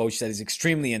a coach that is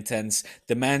extremely intense,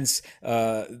 demands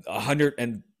 100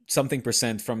 and something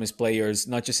 % from his players,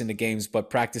 not just in the games, but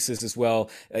practices as well,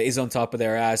 is on top of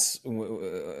their ass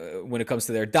when it comes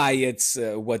to their diets,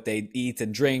 what they eat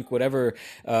and drink, whatever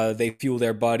they fuel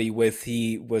their body with.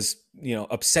 He was,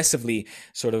 obsessively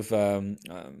sort of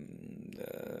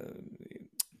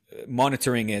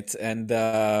monitoring it. And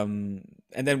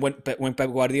then when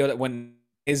Pep Guardiola, when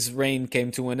his reign came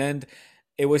to an end,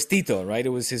 it was Tito, right? It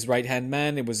was his right-hand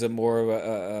man. It was a more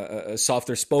a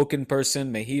softer spoken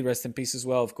person. May he rest in peace as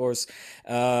well, of course.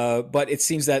 But it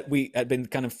seems that we had been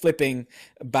kind of flipping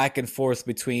back and forth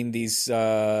between these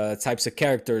types of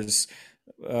characters.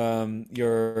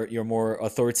 Your more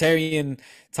authoritarian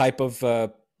type of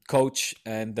coach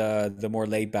and the more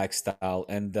laid-back style.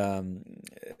 And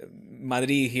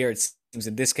Madrid here, it seems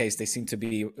in this case, they seem to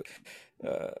be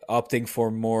opting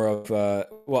for more of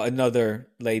another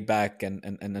laid back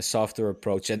and a softer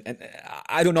approach. And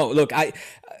I don't know. Look,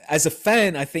 as a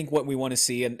fan, I think what we want to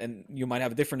see, and you might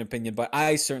have a different opinion, but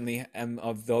I certainly am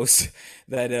of those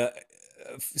that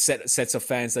sets of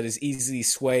fans that is easily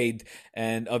swayed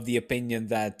and of the opinion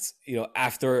that,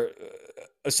 after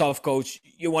a soft coach,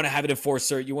 you want to have an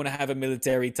enforcer, you want to have a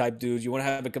military type dude, you want to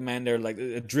have a commander, like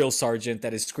a drill sergeant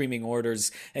that is screaming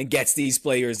orders and gets these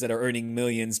players that are earning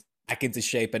millions back into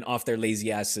shape and off their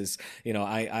lazy asses.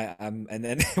 I'm, and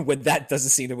then when that doesn't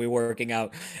seem to be working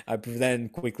out, I then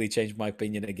quickly change my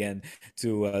opinion again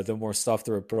to the more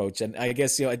softer approach. And I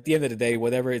guess, at the end of the day,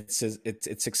 whatever it's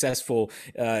successful,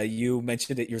 you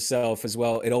mentioned it yourself as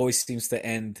well, it always seems to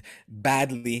end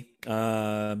badly,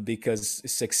 because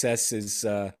success is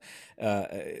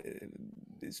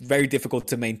it's very difficult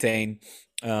to maintain.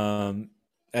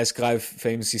 As Clive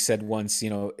famously said once,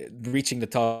 reaching the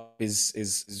top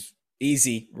is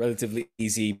easy, relatively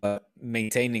easy, but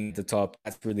maintaining the top,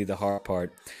 that's really the hard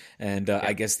part. And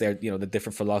I guess they're, the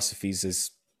different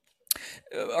philosophies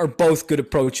are both good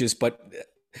approaches, but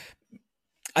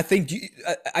I think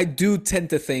I do tend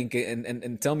to think,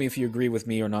 and tell me if you agree with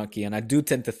me or not, Kian, I do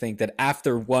tend to think that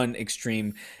after one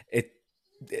extreme,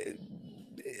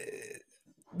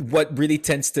 what really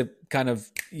tends to kind of,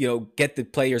 get the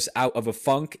players out of a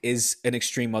funk is an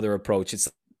extreme other approach. It's,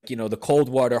 the cold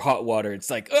water, hot water. It's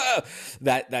like,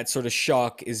 that sort of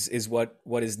shock is what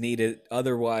is needed.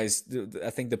 Otherwise, I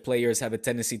think the players have a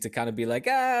tendency to kind of be like,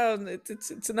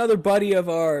 it's another buddy of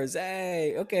ours.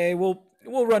 Hey, okay, we'll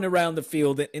run around the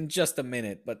field in just a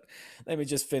minute, but let me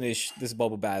just finish this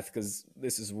bubble bath because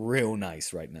this is real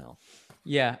nice right now.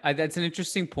 Yeah, that's an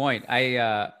interesting point.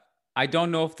 I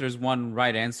don't know if there's one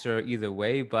right answer either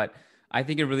way, but I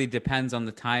think it really depends on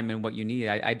the time and what you need.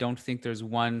 I don't think there's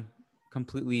one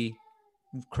completely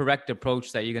correct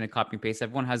approach that you're going to copy and paste.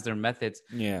 Everyone has their methods.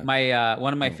 Yeah. My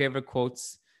one of my favorite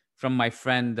quotes from my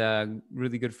friend,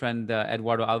 really good friend,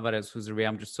 Eduardo Alvarez, who's a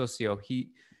Real Madrid socio. He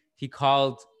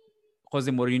called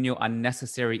Jose Mourinho a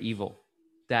necessary evil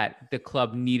that the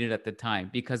club needed at the time,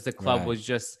 because the club was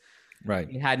just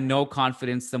They had no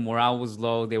confidence. The morale was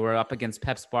low. They were up against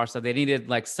Pep's Barca. They needed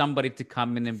like somebody to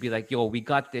come in and be like, yo, we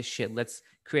got this shit. Let's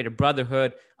create a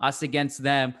brotherhood. Us against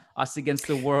them. Us against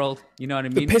the world. You know what I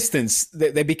mean? The Pistons,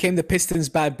 they became the Pistons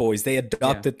bad boys. They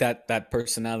adopted that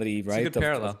personality, right?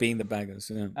 Of being the bad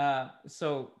guys. Yeah.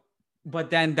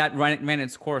 But then that ran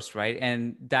its course, right?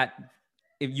 And that,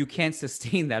 if you can't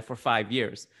sustain that for 5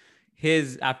 years,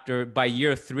 by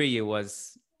year 3,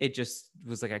 it just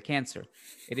was like a cancer.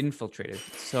 It infiltrated.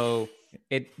 But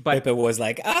Pepe was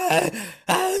like,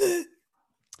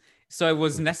 So it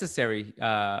was necessary.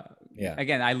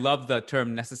 Again, I love the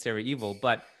term necessary evil,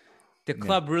 but the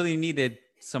club really needed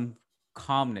some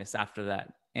calmness after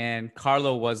that. And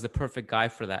Carlo was the perfect guy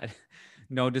for that.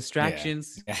 No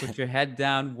distractions, put your head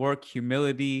down, work,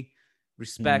 humility,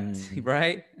 respect,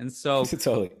 right? And so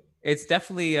totally. It's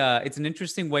definitely, it's an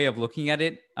interesting way of looking at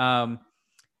it.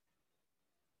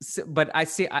 But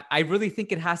I really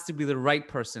think it has to be the right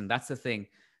person. That's the thing.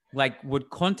 Like, would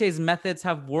Conte's methods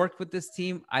have worked with this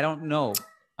team? I don't know.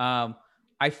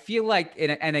 I feel like,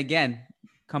 and again,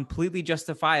 completely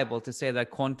justifiable to say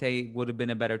that Conte would have been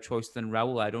a better choice than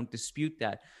Raul. I don't dispute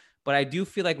that. But I do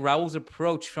feel like Raul's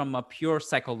approach from a pure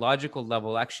psychological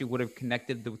level actually would have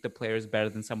connected with the players better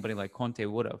than somebody like Conte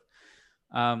would have.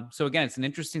 So again, it's an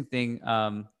interesting thing.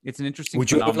 It's an interesting Would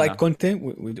you have liked Conte?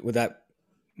 Would that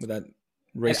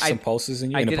raise some pulses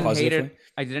in you in a positive way?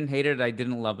 I didn't hate it. I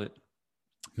didn't love it.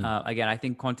 Again, I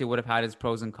think Conte would have had his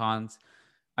pros and cons.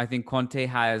 I think Conte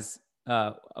has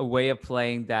a way of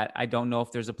playing that I don't know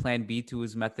if there's a plan B to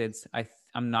his methods.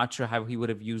 I'm not sure how he would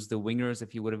have used the wingers,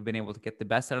 if he would have been able to get the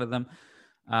best out of them.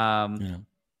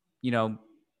 You know,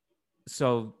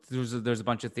 so there's a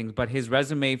bunch of things, but his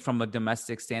resume from a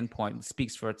domestic standpoint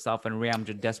speaks for itself, and Real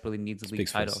Madrid desperately needs a league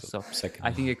title. So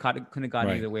I think it couldn't have gone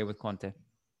either way with Conte.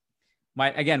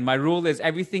 My rule is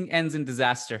everything ends in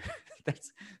disaster.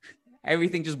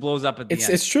 Everything just blows up at the end.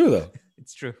 It's true though.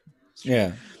 It's true.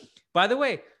 Yeah. By the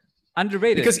way,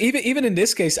 underrated. Because even in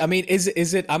this case, I mean, is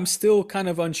it? I'm still kind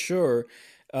of unsure.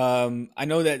 I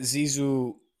know that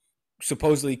Zizou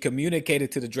supposedly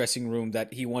communicated to the dressing room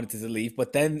that he wanted to leave,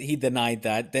 but then he denied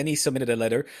that. Then he submitted a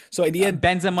letter. So at the end,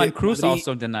 Benzema and Cruz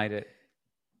also denied it.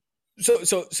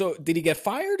 So did he get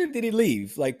fired or did he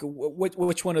leave? Like,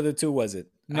 which one of the two was it?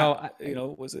 No,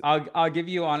 was it? I'll give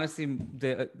you honestly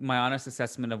my honest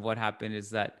assessment of what happened is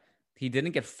that he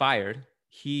didn't get fired.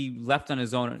 He left on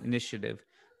his own initiative.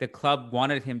 The club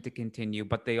wanted him to continue,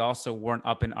 but they also weren't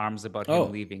up in arms about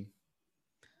him leaving.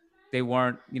 They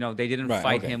weren't, they didn't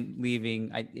fight him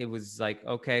leaving. It was like,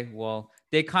 okay, well,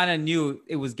 they kind of knew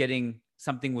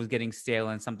something was getting stale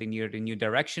and something needed a new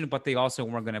direction, but they also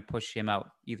weren't going to push him out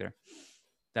either.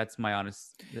 That's my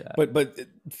honest. But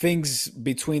things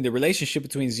between the relationship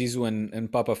between Zizou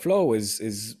and Papa Flo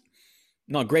is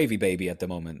not gravy baby at the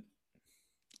moment.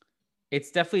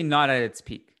 It's definitely not at its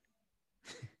peak.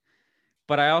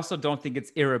 But I also don't think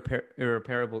it's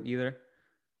irreparable either.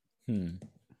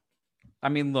 I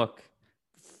mean, look,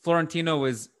 Florentino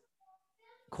is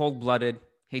cold-blooded.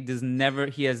 He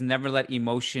has never let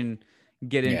emotion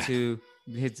get into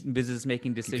his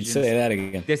business-making decisions. You can say that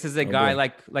again. This is a guy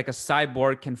like a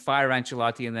cyborg can fire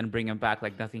Ancelotti and then bring him back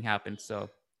like nothing happened. So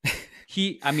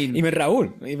even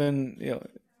Raul,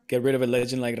 get rid of a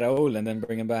legend like Raul and then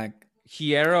bring him back.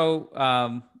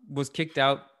 Hierro was kicked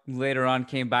out later on,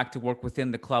 came back to work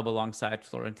within the club alongside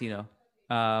Florentino.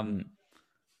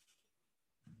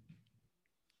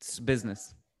 It's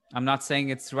business. I'm not saying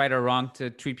it's right or wrong to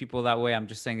treat people that way. I'm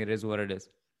just saying it is what it is.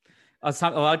 A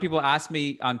lot of people asked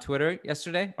me on Twitter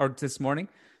yesterday or this morning,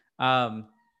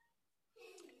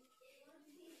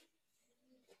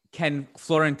 can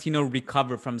Florentino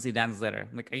recover from Zidane's letter?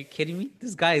 I'm like, are you kidding me?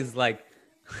 This guy is like,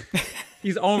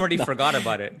 he's already forgot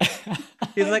about it.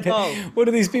 He's like, oh. What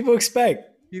do these people expect?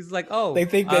 He's like, oh, they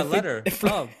think that letter.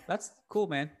 Oh, that's cool,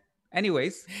 man.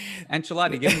 Anyways,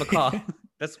 Ancelotti, give him a call.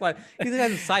 That's why he's a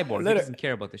cyborg. He doesn't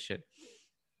care about this shit.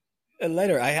 A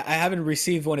letter. I haven't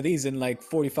received one of these in like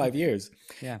 45 years.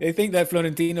 Yeah. They think that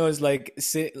Florentino is like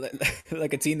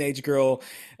a teenage girl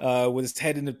with his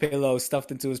head in the pillow, stuffed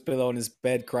into his pillow in his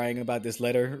bed, crying about this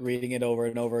letter, reading it over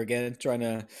and over again, trying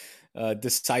to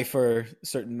decipher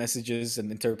certain messages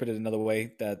and interpret it another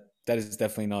way. That is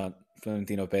definitely not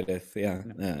Florentino Perez. Yeah.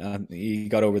 He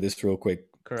got over this real quick.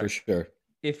 Correct. For sure.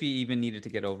 If he even needed to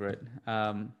get over it.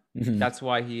 That's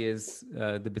why he is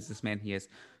the businessman he is.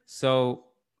 So,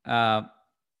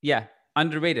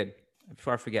 underrated,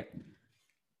 before I forget.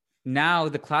 Now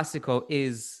the Clásico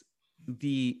is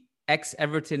the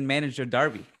ex-Everton manager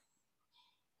derby.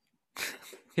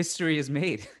 History is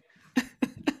made.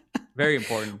 Very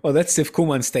important. Well, that's if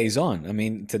Koeman stays on. I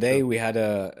mean, today we had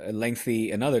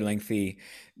another lengthy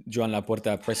Joan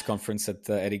Laporta press conference at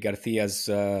Eric Garcia's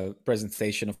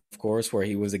presentation, of course, where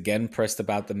he was again pressed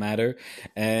about the matter.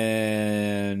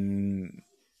 And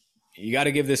you got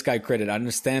to give this guy credit. I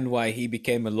understand why he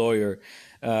became a lawyer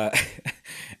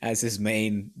as his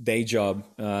main day job,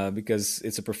 because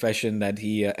it's a profession that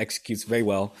he executes very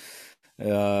well.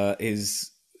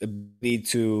 His ability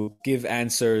to give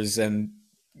answers and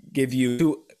give you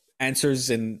two answers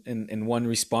in one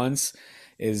response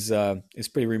is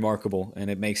pretty remarkable, and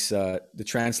it makes the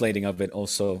translating of it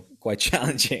also quite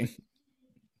challenging.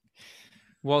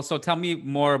 Well, so tell me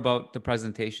more about the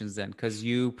presentations then, because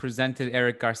you presented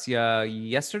Eric Garcia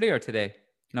yesterday or today?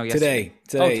 No, yesterday.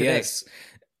 Today.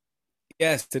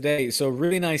 Yes, today. So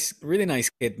really nice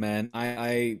kid, man.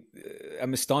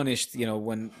 I'm astonished,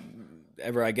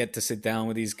 whenever I get to sit down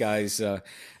with these guys,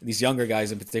 these younger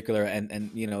guys in particular, and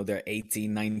they're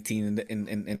 18, 19,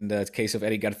 in the case of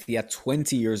Eric Garcia,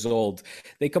 20 years old.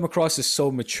 They come across as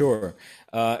so mature.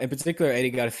 In particular,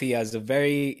 Eric Garcia has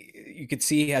you could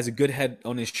see he has a good head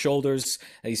on his shoulders.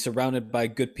 He's surrounded by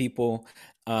good people.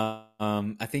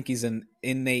 I think he's an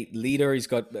innate leader. He's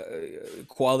got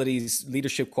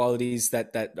leadership qualities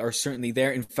that are certainly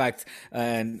there. In fact,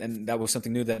 and that was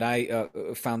something new that I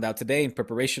found out today in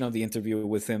preparation of the interview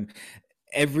with him.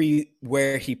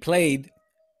 Everywhere he played,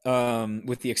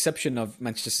 with the exception of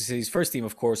Manchester City's first team,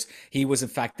 of course, he was in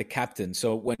fact the captain.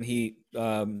 So when he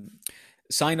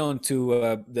signed on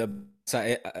to the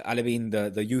Alevin,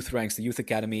 the youth ranks, the youth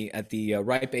academy, at the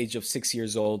ripe age of 6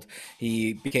 years old,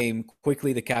 he became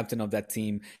quickly the captain of that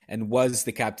team and was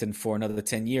the captain for another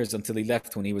 10 years until he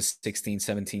left when he was 16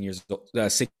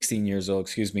 years old,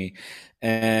 excuse me.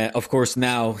 Of course,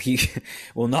 now he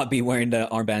will not be wearing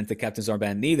the captain's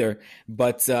armband neither.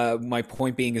 But my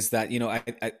point being is that,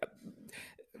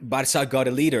 Barca got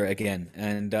a leader again,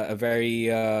 and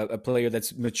a player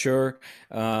that's mature,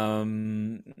 a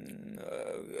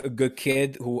good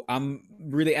kid who I'm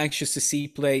really anxious to see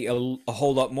play a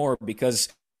whole lot more, because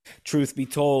truth be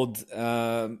told,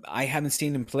 I haven't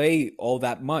seen him play all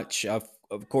that much. Of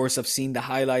course, I've seen the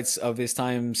highlights of his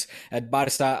times at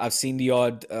Barca. I've seen the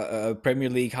odd Premier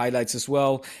League highlights as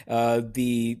well,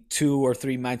 the 2 or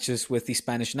 3 matches with the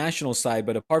Spanish national side.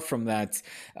 But apart from that,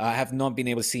 I have not been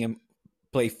able to see him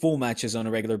play full matches on a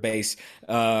regular base.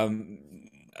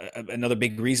 another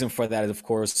big reason for that is, of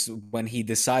course, when he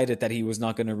decided that he was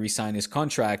not going to re-sign his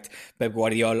contract, Pep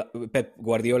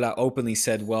Guardiola openly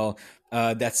said, well,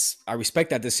 I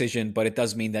respect that decision, but it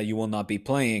does mean that you will not be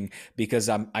playing because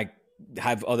I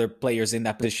have other players in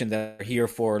that position that are here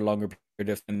for a longer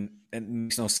period of time, and it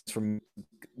makes no sense for me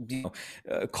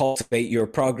cultivate your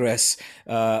progress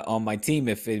on my team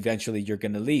if eventually you're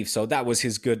going to leave. So that was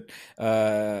his good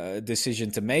decision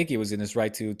to make. He was in his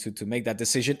right to make that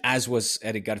decision, as was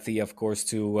Eric Garcia, of course,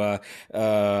 to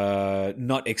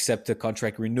not accept a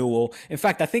contract renewal. In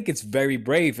fact, I think it's very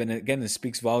brave, and again, it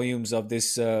speaks volumes of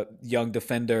this young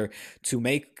defender to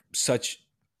make such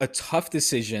a tough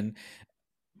decision,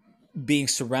 being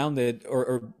surrounded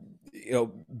or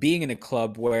being in a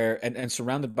club where and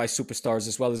surrounded by superstars,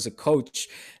 as well as a coach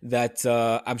that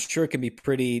I'm sure can be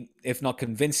pretty, if not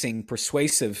convincing,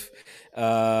 persuasive.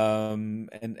 And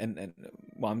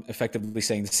well, I'm effectively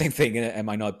saying the same thing, am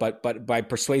I not? But by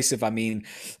persuasive, I mean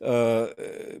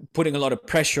putting a lot of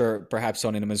pressure perhaps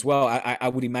on him as well. I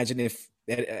would imagine if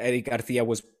Eric Garcia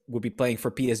would be playing for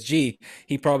PSG,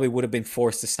 he probably would have been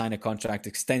forced to sign a contract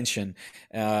extension.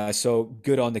 So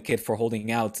good on the kid for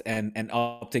holding out and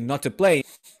opting not to play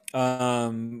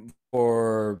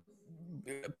for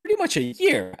pretty much a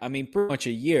year. I mean, pretty much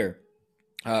a year.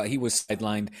 He was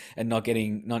sidelined and not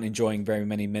enjoying very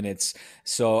many minutes.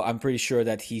 So I'm pretty sure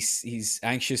that he's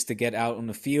anxious to get out on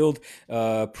the field,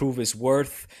 prove his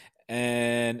worth,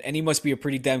 and he must be a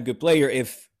pretty damn good player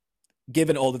if,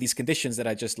 given all of these conditions that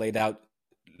I just laid out,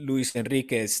 Luis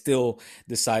Enrique still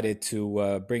decided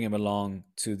to bring him along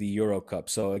to the Euro Cup.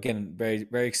 So again, very,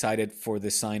 very excited for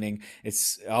this signing.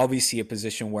 It's obviously a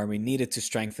position where we needed to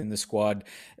strengthen the squad.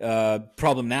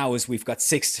 Problem now is we've got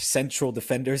 6 central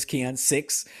defenders, Kian,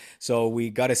 6. So we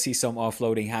got to see some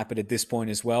offloading happen at this point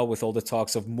as well, with all the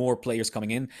talks of more players coming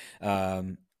in.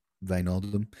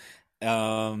 Wijnaldum.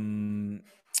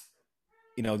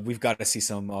 We've got to see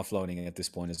some offloading at this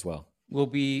point as well. Will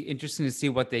be interesting to see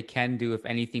what they can do, if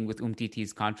anything, with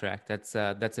Umtiti's contract. That's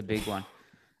a big one.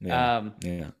 Yeah.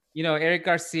 Eric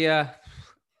Garcia,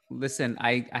 listen,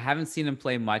 I haven't seen him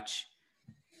play much.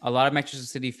 A lot of Manchester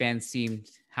City fans seemed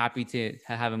happy to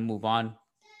have him move on.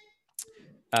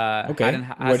 Okay.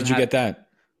 Where did you get that?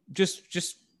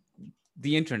 Just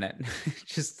the internet.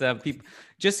 Just people.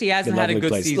 Just he hasn't had a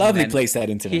good season. Lovely place, that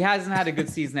internet. He hasn't had a good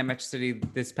season at Manchester City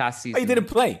this past season. Oh, he didn't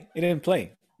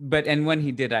play. But when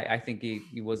he did, I think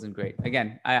he wasn't great.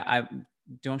 Again, I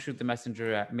don't shoot the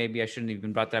messenger. Maybe I shouldn't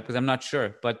even brought that up because I'm not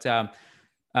sure. But I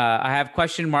have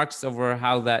question marks over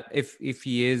how that, if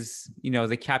he is,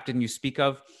 the captain you speak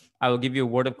of. I will give you a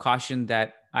word of caution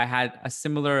that I had a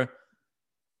similar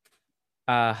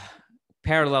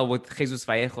parallel with Jesus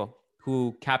Vallejo,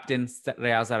 who captained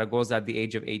Real Zaragoza at the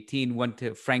age of 18, went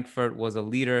to Frankfurt, was a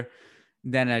leader,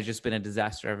 then has just been a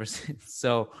disaster ever since.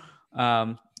 So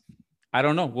I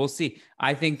don't know. We'll see.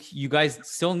 I think you guys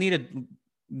still need a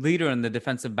leader in the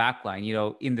defensive back line,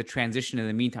 in the transition in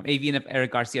the meantime. Even if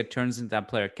Eric Garcia turns into that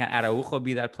player, can Araujo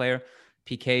be that player?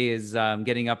 Piqué is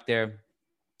getting up there.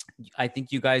 I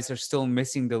think you guys are still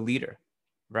missing the leader,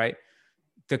 right?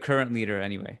 The current leader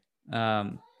anyway.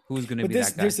 Who's going to be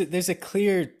that guy? There's a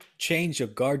clear change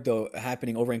of guard, though,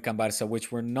 happening over in Can Barça, which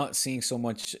we're not seeing so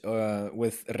much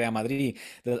with Real Madrid.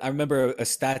 I remember a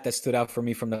stat that stood out for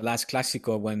me from the last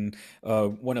Clásico, when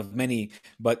one of many,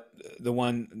 but the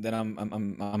one that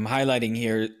I'm highlighting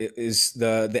here is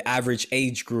the average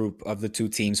age group of the two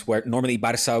teams, where normally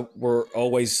Barça were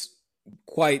always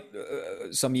quite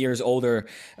some years older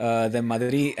than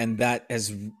Madrid, and that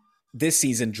has this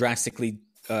season drastically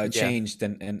changed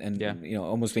and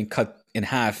almost been cut in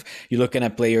half. You're looking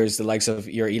at players the likes of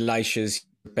your Elishas,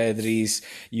 your Pedris,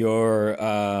 your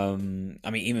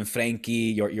even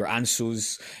Frenkie, your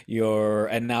Ansus,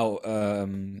 and now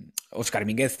Oscar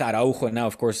Minguez, Araujo, and now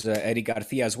of course Eric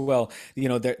Garcia as well.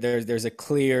 There's a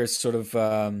clear sort of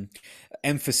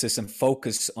emphasis and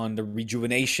focus on the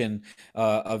rejuvenation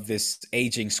of this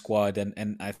aging squad,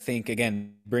 and I think,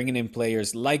 again, bringing in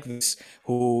players like this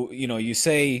who you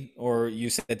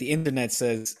said the internet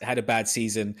says had a bad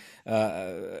season.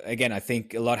 Again, I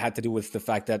think a lot had to do with the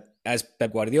fact that, as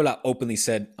Pep Guardiola openly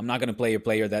said, I'm not going to play a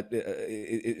player that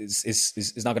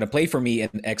is not going to play for me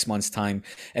in X months' time,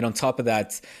 and on top of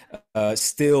that,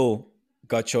 still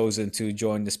got chosen to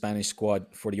join the Spanish squad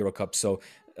for the Euro Cup. So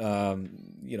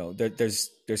there's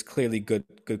clearly good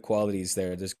qualities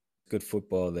there. There's good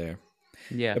football there.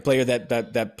 Yeah. A player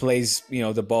that plays,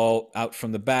 the ball out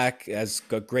from the back, has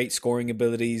got great scoring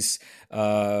abilities.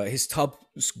 His top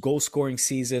goal scoring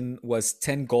season was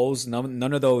 10 goals.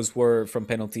 None of those were from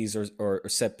penalties or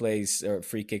set plays or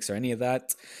free kicks or any of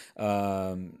that.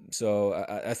 So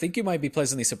I think you might be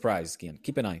pleasantly surprised. Again,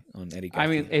 keep an eye on Eddie Garcia. I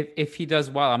mean, if he does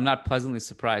well, I'm not pleasantly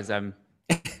surprised.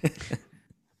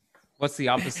 What's the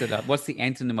opposite of? What's the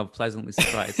antonym of pleasantly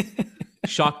surprised?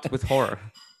 Shocked with horror.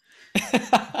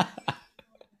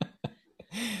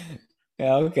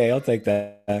 Yeah, okay, I'll take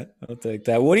that.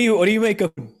 What do you make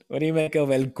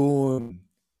of El Kun?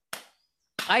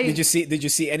 Did you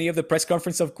see any of the press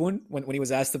conference of Kun when he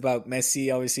was asked about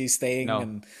Messi obviously staying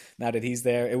and now that he's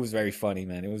there? It was very funny,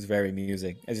 man. It was very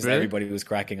amusing. It's just everybody was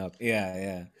cracking up.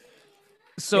 Yeah.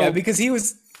 So because he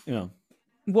was,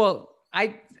 Well,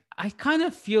 I kind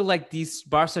of feel like these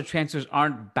Barca transfers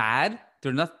aren't bad.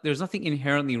 There's nothing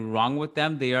inherently wrong with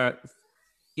them. They are,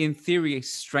 in theory,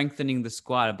 strengthening the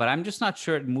squad, but I'm just not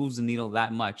sure it moves the needle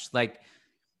that much. Like,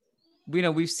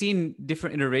 we've seen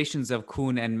different iterations of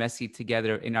Kun and Messi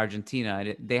together in Argentina,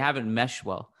 and they haven't meshed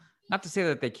well. Not to say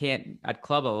that they can't at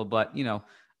club level, but he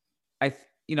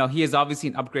is obviously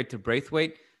an upgrade to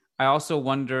Braithwaite. I also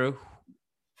wonder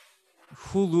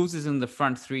who loses in the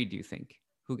front three. Do you think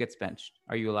who gets benched?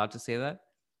 Are you allowed to say that?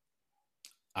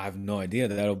 I have no idea.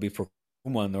 That'll be for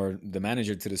Koeman or the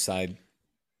manager to decide.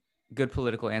 Good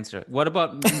political answer. What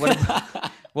about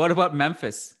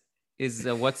Memphis?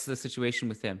 What's the situation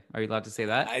with him? Are you allowed to say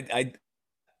that?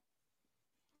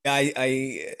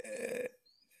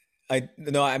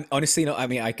 No. I'm honestly no. I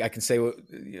mean, I can say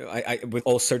I with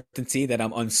all certainty that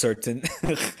I'm uncertain.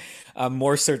 I'm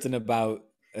more certain about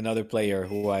another player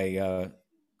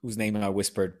whose name I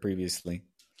whispered previously.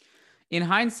 In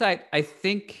hindsight, I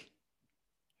think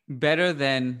better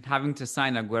than having to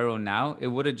sign Aguero now, it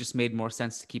would have just made more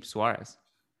sense to keep Suarez.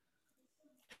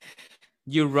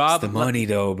 It's the money,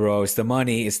 though, bro. It's the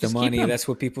money. It's the money. That's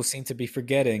what people seem to be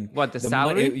forgetting. What, the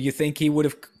salary? You think he would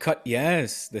have cut?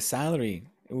 Yes, the salary.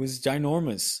 It was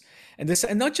ginormous. And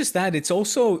not just that. It's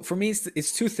also, for me,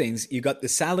 it's two things. You got the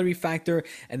salary factor,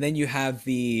 and then you have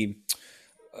the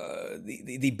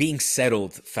being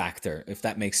settled factor, if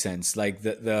that makes sense. Like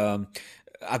the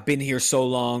I've been here so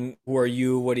long. Who are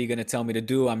you? What are you going to tell me to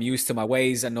do? I'm used to my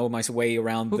ways. I know my way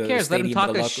around. Who cares? Let him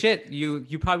talk a shit. You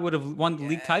probably would have won the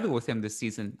league title with him this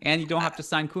season, and you don't have to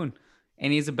sign Kun,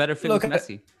 and he's a better fit with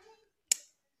Messi.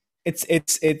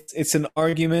 It's an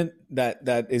argument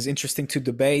that is interesting to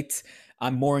debate.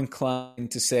 I'm more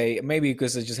inclined to say maybe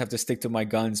because I just have to stick to my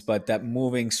guns, but that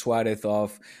moving Suarez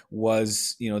off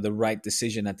was the right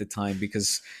decision at the time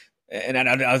because. And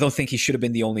I don't think he should have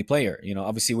been the only player.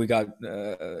 Obviously we got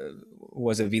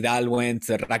Vidal went,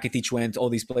 Rakitic went, all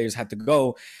these players had to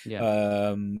go.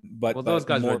 Yeah. But those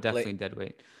guys were definitely dead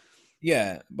weight.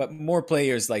 Yeah, but more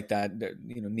players like that,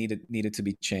 needed to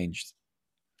be changed.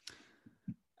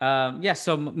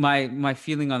 So my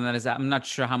feeling on that is that I'm not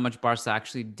sure how much Barca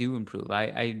actually do improve.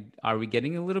 Are we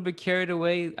getting a little bit carried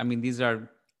away? I mean, these are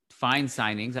fine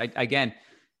signings.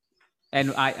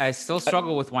 And I still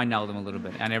struggle with Wijnaldum a little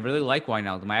bit. And I really like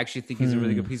Wijnaldum. I actually think he's a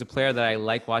really good, he's a player that I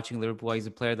like watching Liverpool. He's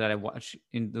a player that I watch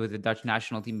with the Dutch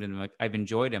national team and I've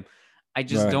enjoyed him. I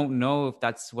just don't know if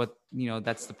that's what,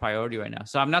 that's the priority right now.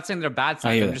 So I'm not saying they're bad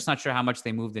signs. I'm just not sure how much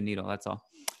they move the needle. That's all.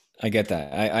 I get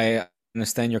that. I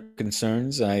understand your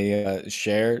concerns. I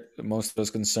share most of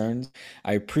those concerns.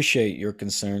 I appreciate your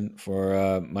concern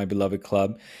for my beloved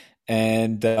club.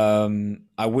 And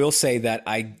I will say that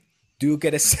I do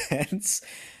get a sense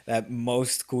that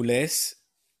most culés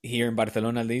here in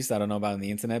Barcelona, at least, I don't know about on the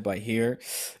internet, but here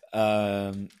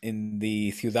in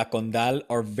the Ciudad Condal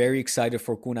are very excited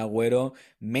for Kun Agüero,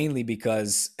 mainly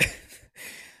because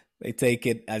they take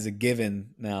it as a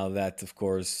given now that, of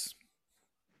course,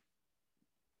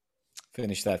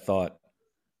 finish that thought.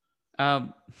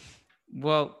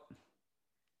 Well,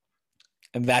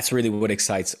 and that's really what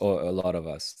excites a lot of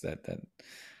us.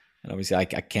 And obviously, I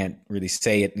can't really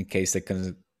say it in case they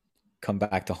can come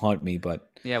back to haunt me. But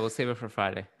yeah, we'll save it for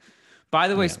Friday. By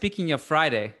the way, speaking of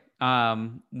Friday,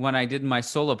 when I did my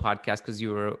solo podcast, because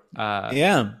you were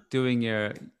doing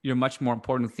your much more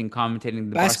important thing, commentating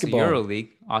the Basketball Barca EuroLeague,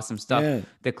 awesome stuff. Yeah.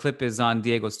 The clip is on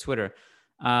Diego's Twitter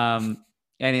and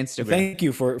Instagram. Thank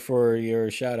you for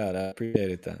your shout out. I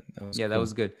appreciated that. That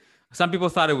was good. Some people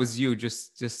thought it was you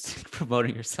just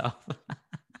promoting yourself.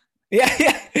 Yeah,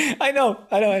 I know.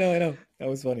 That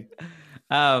was funny.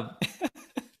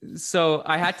 So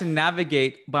I had to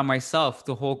navigate by myself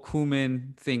the whole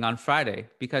Koeman thing on Friday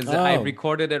because I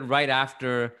recorded it right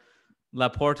after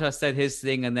Laporta said his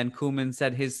thing, and then Koeman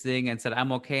said his thing and said,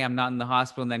 "I'm okay. I'm not in the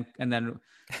hospital." And then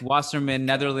Wasserman,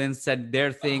 Netherlands, said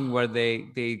their thing where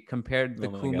they compared the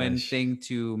Koeman thing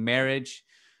to marriage.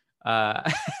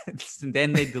 And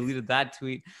then they deleted that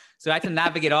tweet. So I had to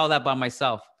navigate all that by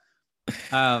myself.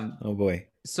 Oh boy.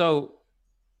 So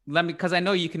because I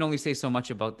know you can only say so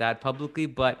much about that publicly,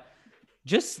 but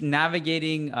just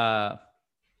navigating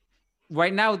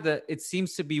right now, it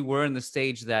seems to be we're in the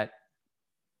stage that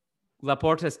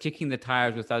Laporta is kicking the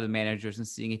tires with other managers and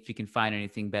seeing if he can find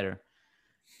anything better.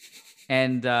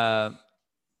 And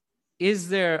is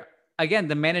there, again,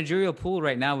 the managerial pool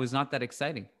right now is not that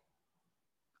exciting.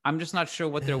 I'm just not sure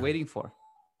what they're waiting for.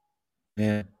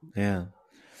 Yeah.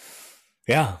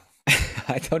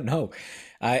 I don't know.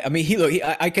 I mean,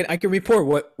 I can report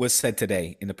what was said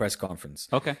today in the press conference.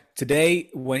 Okay. Today,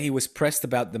 when he was pressed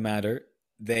about the matter,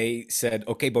 they said,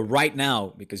 okay, but right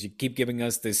now, because you keep giving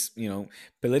us this,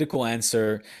 political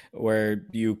answer where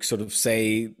you sort of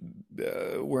say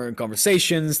we're in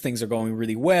conversations, things are going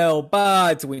really well,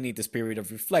 but we need this period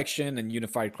of reflection and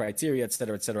unified criteria, et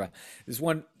cetera, et cetera. There's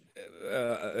one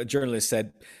a journalist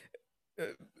said,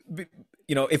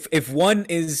 if one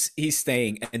is he's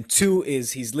staying and two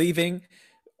is he's leaving,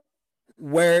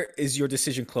 where is your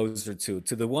decision closer to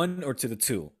the one or to the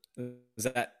two? Does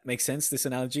that make sense, this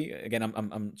analogy? Again,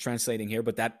 I'm translating here,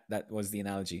 but that was the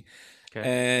analogy. Okay.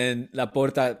 And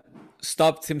Laporta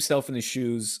stopped himself in his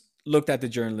shoes, looked at the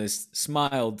journalist,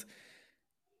 smiled,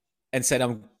 and said,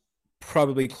 I'm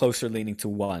probably closer leaning to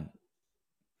one,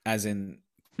 as in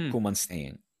Koeman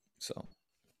staying. So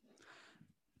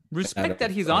respect that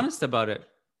he's honest about it.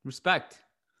 Respect.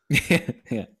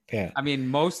 Yeah. I mean,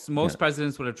 most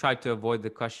presidents would have tried to avoid the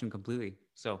question completely.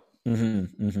 So I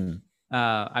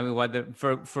mean, whether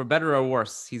for better or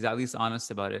worse, he's at least honest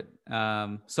about it.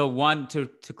 So one, to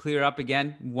clear up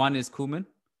again, one is Koeman.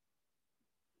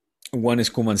 One is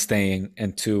Koeman staying,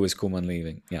 and two is Koeman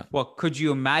leaving. Yeah. Well, could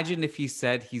you imagine if he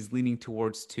said he's leaning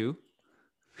towards two?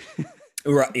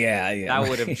 Right. Yeah. That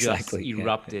would have just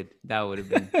erupted. Yeah. That would have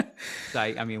been.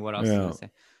 I mean, what else is I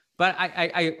say? But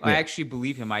I actually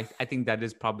believe him. I think that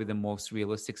is probably the most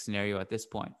realistic scenario at this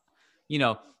point.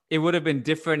 It would have been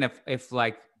different if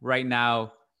like right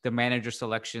now the manager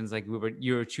selections, like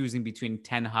you were choosing between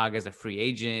Ten Hag as a free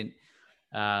agent.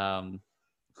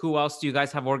 Who else do you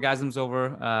guys have orgasms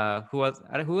over? Who else?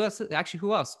 Actually,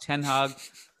 who else? Ten Hag,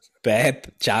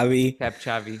 Pep, Xavi,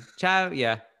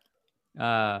 yeah.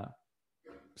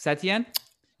 Setien.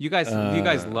 You guys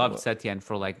loved Setien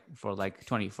for like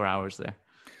 24 hours there.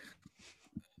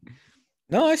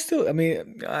 No, there's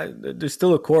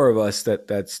still a core of us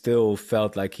that still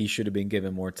felt like he should have been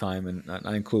given more time, and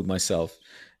I include myself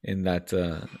in that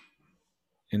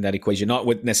equation. Not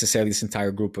with necessarily this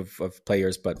entire group of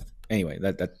players, but anyway,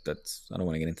 that's I don't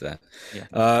want to get into that.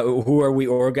 Yeah. Who are we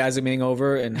orgasming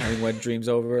over and having wet dreams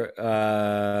over?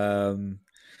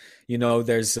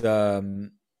 There's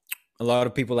a lot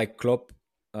of people like Klopp.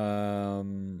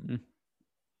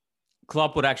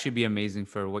 Klopp would actually be amazing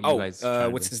for what you guys.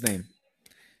 What's his name?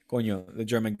 Coño, the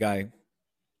German guy.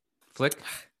 Flick.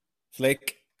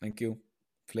 Thank you.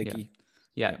 Flicky.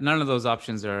 Yeah. None of those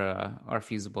options are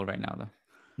feasible right now, though.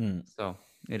 So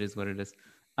it is what it is.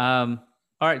 All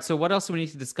right. So what else do we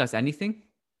need to discuss? Anything?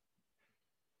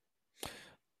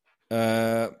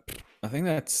 I think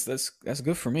that's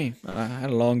good for me. I had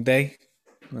a long day.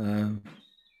 I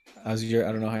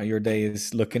don't know how your day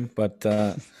is looking, but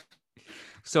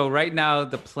so right now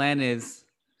the plan is,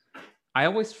 I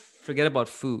always forget about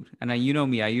food, and you know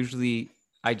me,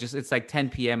 it's like 10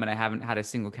 p.m. and I haven't had a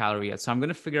single calorie yet, so I'm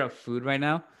gonna figure out food right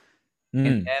now,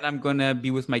 and then I'm gonna be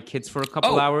with my kids for a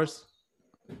couple hours.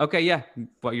 Okay, yeah.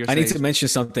 What you're saying? I need to mention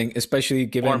something, especially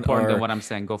given more important than what I'm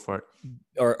saying. Go for it.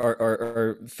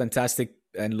 Our fantastic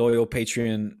and loyal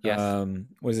Patreon. Yes.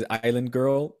 Was it Island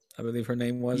Girl? I believe her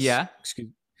name was. Yeah.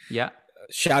 Yeah.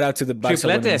 Shout out to the Barca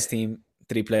women's team.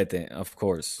 Triplete, of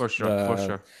course. For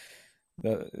sure.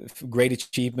 The great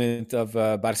achievement of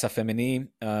Barça Femení,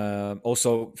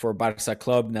 also for Barça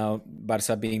Club. Now,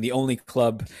 Barça being the only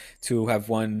club to have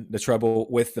won the treble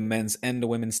with the men's and the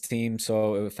women's team.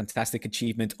 So a fantastic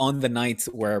achievement on the night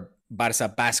where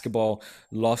Barça basketball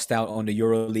lost out on the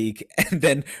EuroLeague. And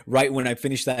then right when I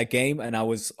finished that game and I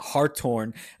was heart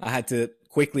torn, I had to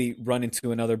quickly run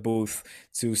into another booth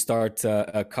to start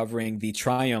covering the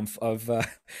triumph of the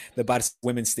Barça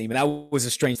women's team. And that was a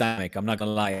strange dynamic. I'm not going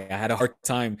to lie. I had a hard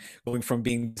time going from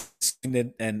being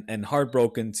disappointed and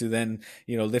heartbroken to then,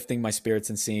 lifting my spirits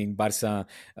and seeing Barça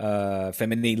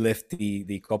Femení lift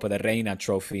the Copa de Reina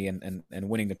trophy and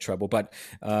winning the treble. But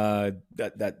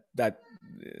that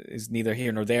is neither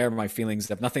here nor there. My feelings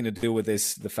have nothing to do with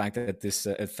this. The fact that this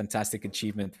fantastic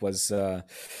achievement was,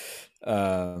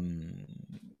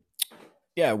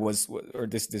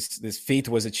 this feat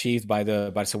was achieved by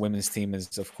the Barca women's team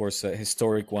is, of course, a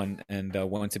historic one and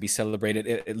one to be celebrated,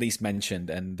 at least mentioned.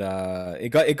 And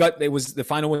the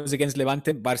final was against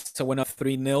Levante. Barca went up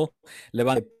 3-0.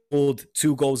 Levante pulled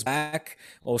 2 goals back.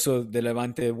 Also, the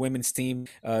Levante women's team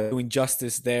doing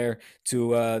justice there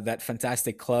to that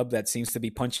fantastic club that seems to be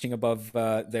punching above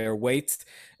their weight.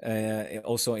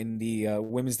 Also in the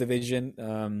women's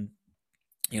division,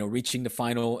 reaching the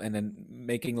final and then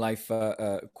making life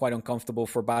quite uncomfortable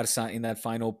for Barca in that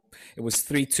final. It was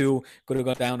 3-2, could have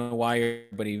gone down on the wire,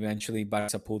 but eventually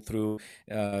Barca pulled through,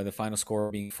 the final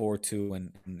score being 4-2,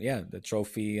 and the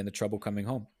trophy and the treble coming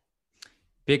home.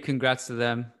 Big congrats to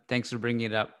them. Thanks for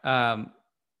bringing it up.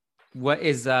 What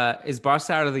is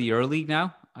Barca out of the Euro League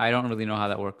now? I don't really know how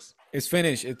that works. It's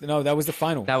finished. No, that was the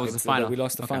final. That was the final. We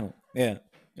lost the final. Yeah.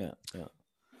 So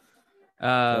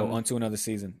on to another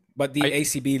season. But the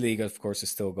ACB league, of course,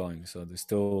 is still going. So there's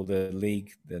still the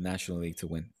league, the National League to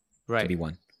win. Right. To be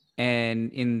won.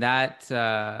 And in that,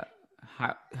 how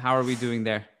are we doing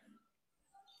there?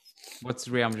 What's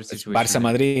the Real Madrid situation? Barca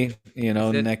Madrid,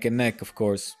 neck and neck, of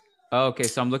course. Oh, okay,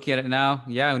 so I'm looking at it now.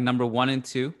 Yeah, number 1 and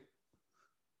 2.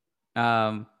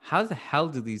 How the hell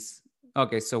do these...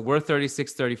 Okay, so we're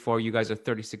 36-34. You guys are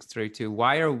 36-32.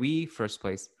 Why are we first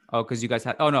place? Oh, because you guys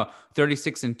had... Oh, no,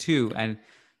 36-2. And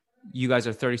you guys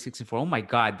are 36-4. Oh, my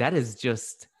God. That is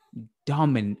just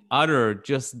utter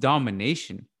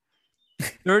domination.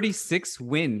 36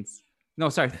 wins. No,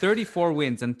 sorry, 34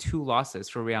 wins and 2 losses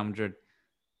for Real Madrid.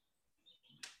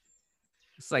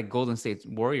 It's like Golden State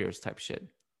Warriors type shit.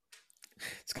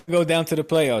 It's going to go down to the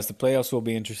playoffs. The playoffs will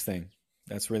be interesting.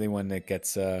 That's really when it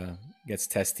gets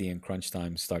testy and crunch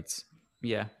time starts.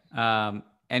 Yeah.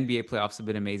 NBA playoffs have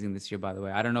been amazing this year, by the way.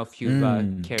 I don't know if you've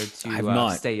cared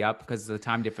to stay up because the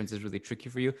time difference is really tricky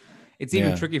for you. It's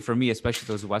even tricky for me, especially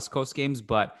those West Coast games.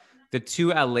 But the 2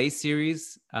 LA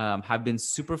series have been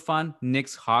super fun.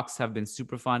 Knicks, Hawks have been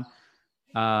super fun.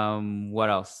 What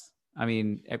else? I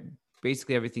mean,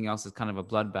 basically everything else is kind of a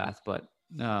bloodbath. But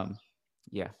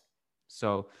yeah.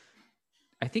 So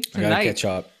I think tonight, I gotta catch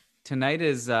up. Tonight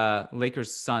is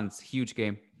Lakers Suns, huge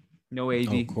game. No AD.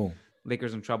 Oh, cool.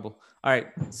 Lakers in trouble. All right,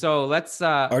 so let's.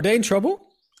 Are they in trouble?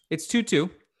 It's 2-2.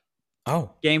 Oh,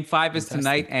 Game 5 is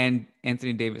tonight, and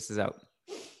Anthony Davis is out.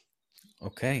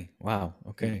 Okay. Wow.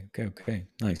 Okay.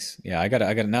 Nice. Yeah, I got.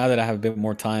 Now that I have a bit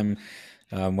more time,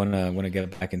 when I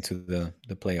get back into the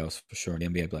playoffs for sure, the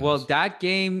NBA playoffs. Well, that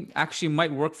game actually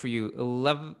might work for you.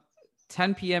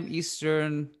 10 p.m.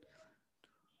 Eastern.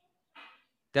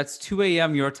 That's 2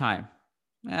 a.m. your time.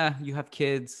 You have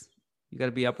kids. You got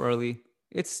to be up early.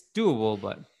 It's doable,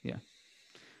 but yeah.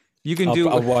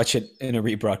 I'll watch it in a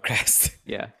rebroadcast.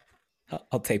 Yeah.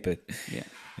 I'll tape it. Yeah.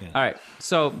 All right.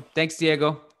 So thanks,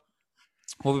 Diego.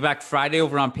 We'll be back Friday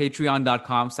over on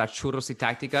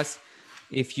patreon.com/churrosytacticas.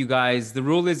 The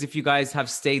rule is if you guys have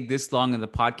stayed this long in the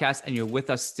podcast and you're with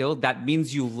us still, that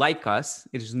means you like us.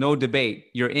 There's no debate.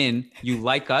 You're in. You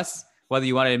like us, whether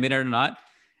you want to admit it or not.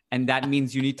 And that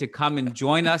means you need to come and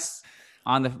join us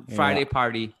on the Friday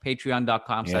party,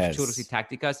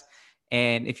 patreon.com/churrosytacticas.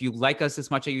 And if you like us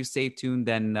as much as you stay tuned,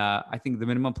 then I think the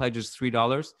minimum pledge is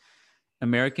 $3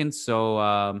 American.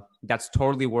 So that's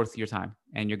totally worth your time.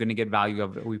 And you're going to get value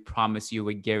of it. We promise you,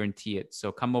 we guarantee it.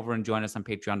 So come over and join us on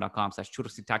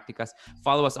patreon.com/churrosytacticas.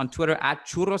 Follow us on Twitter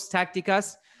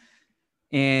 @churrostacticas.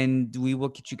 And we will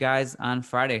get you guys on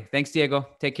Friday. Thanks, Diego.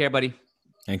 Take care, buddy.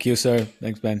 Thank you, sir.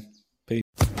 Thanks, Ben. Peace.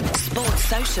 Sports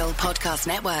Social Podcast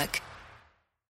Network.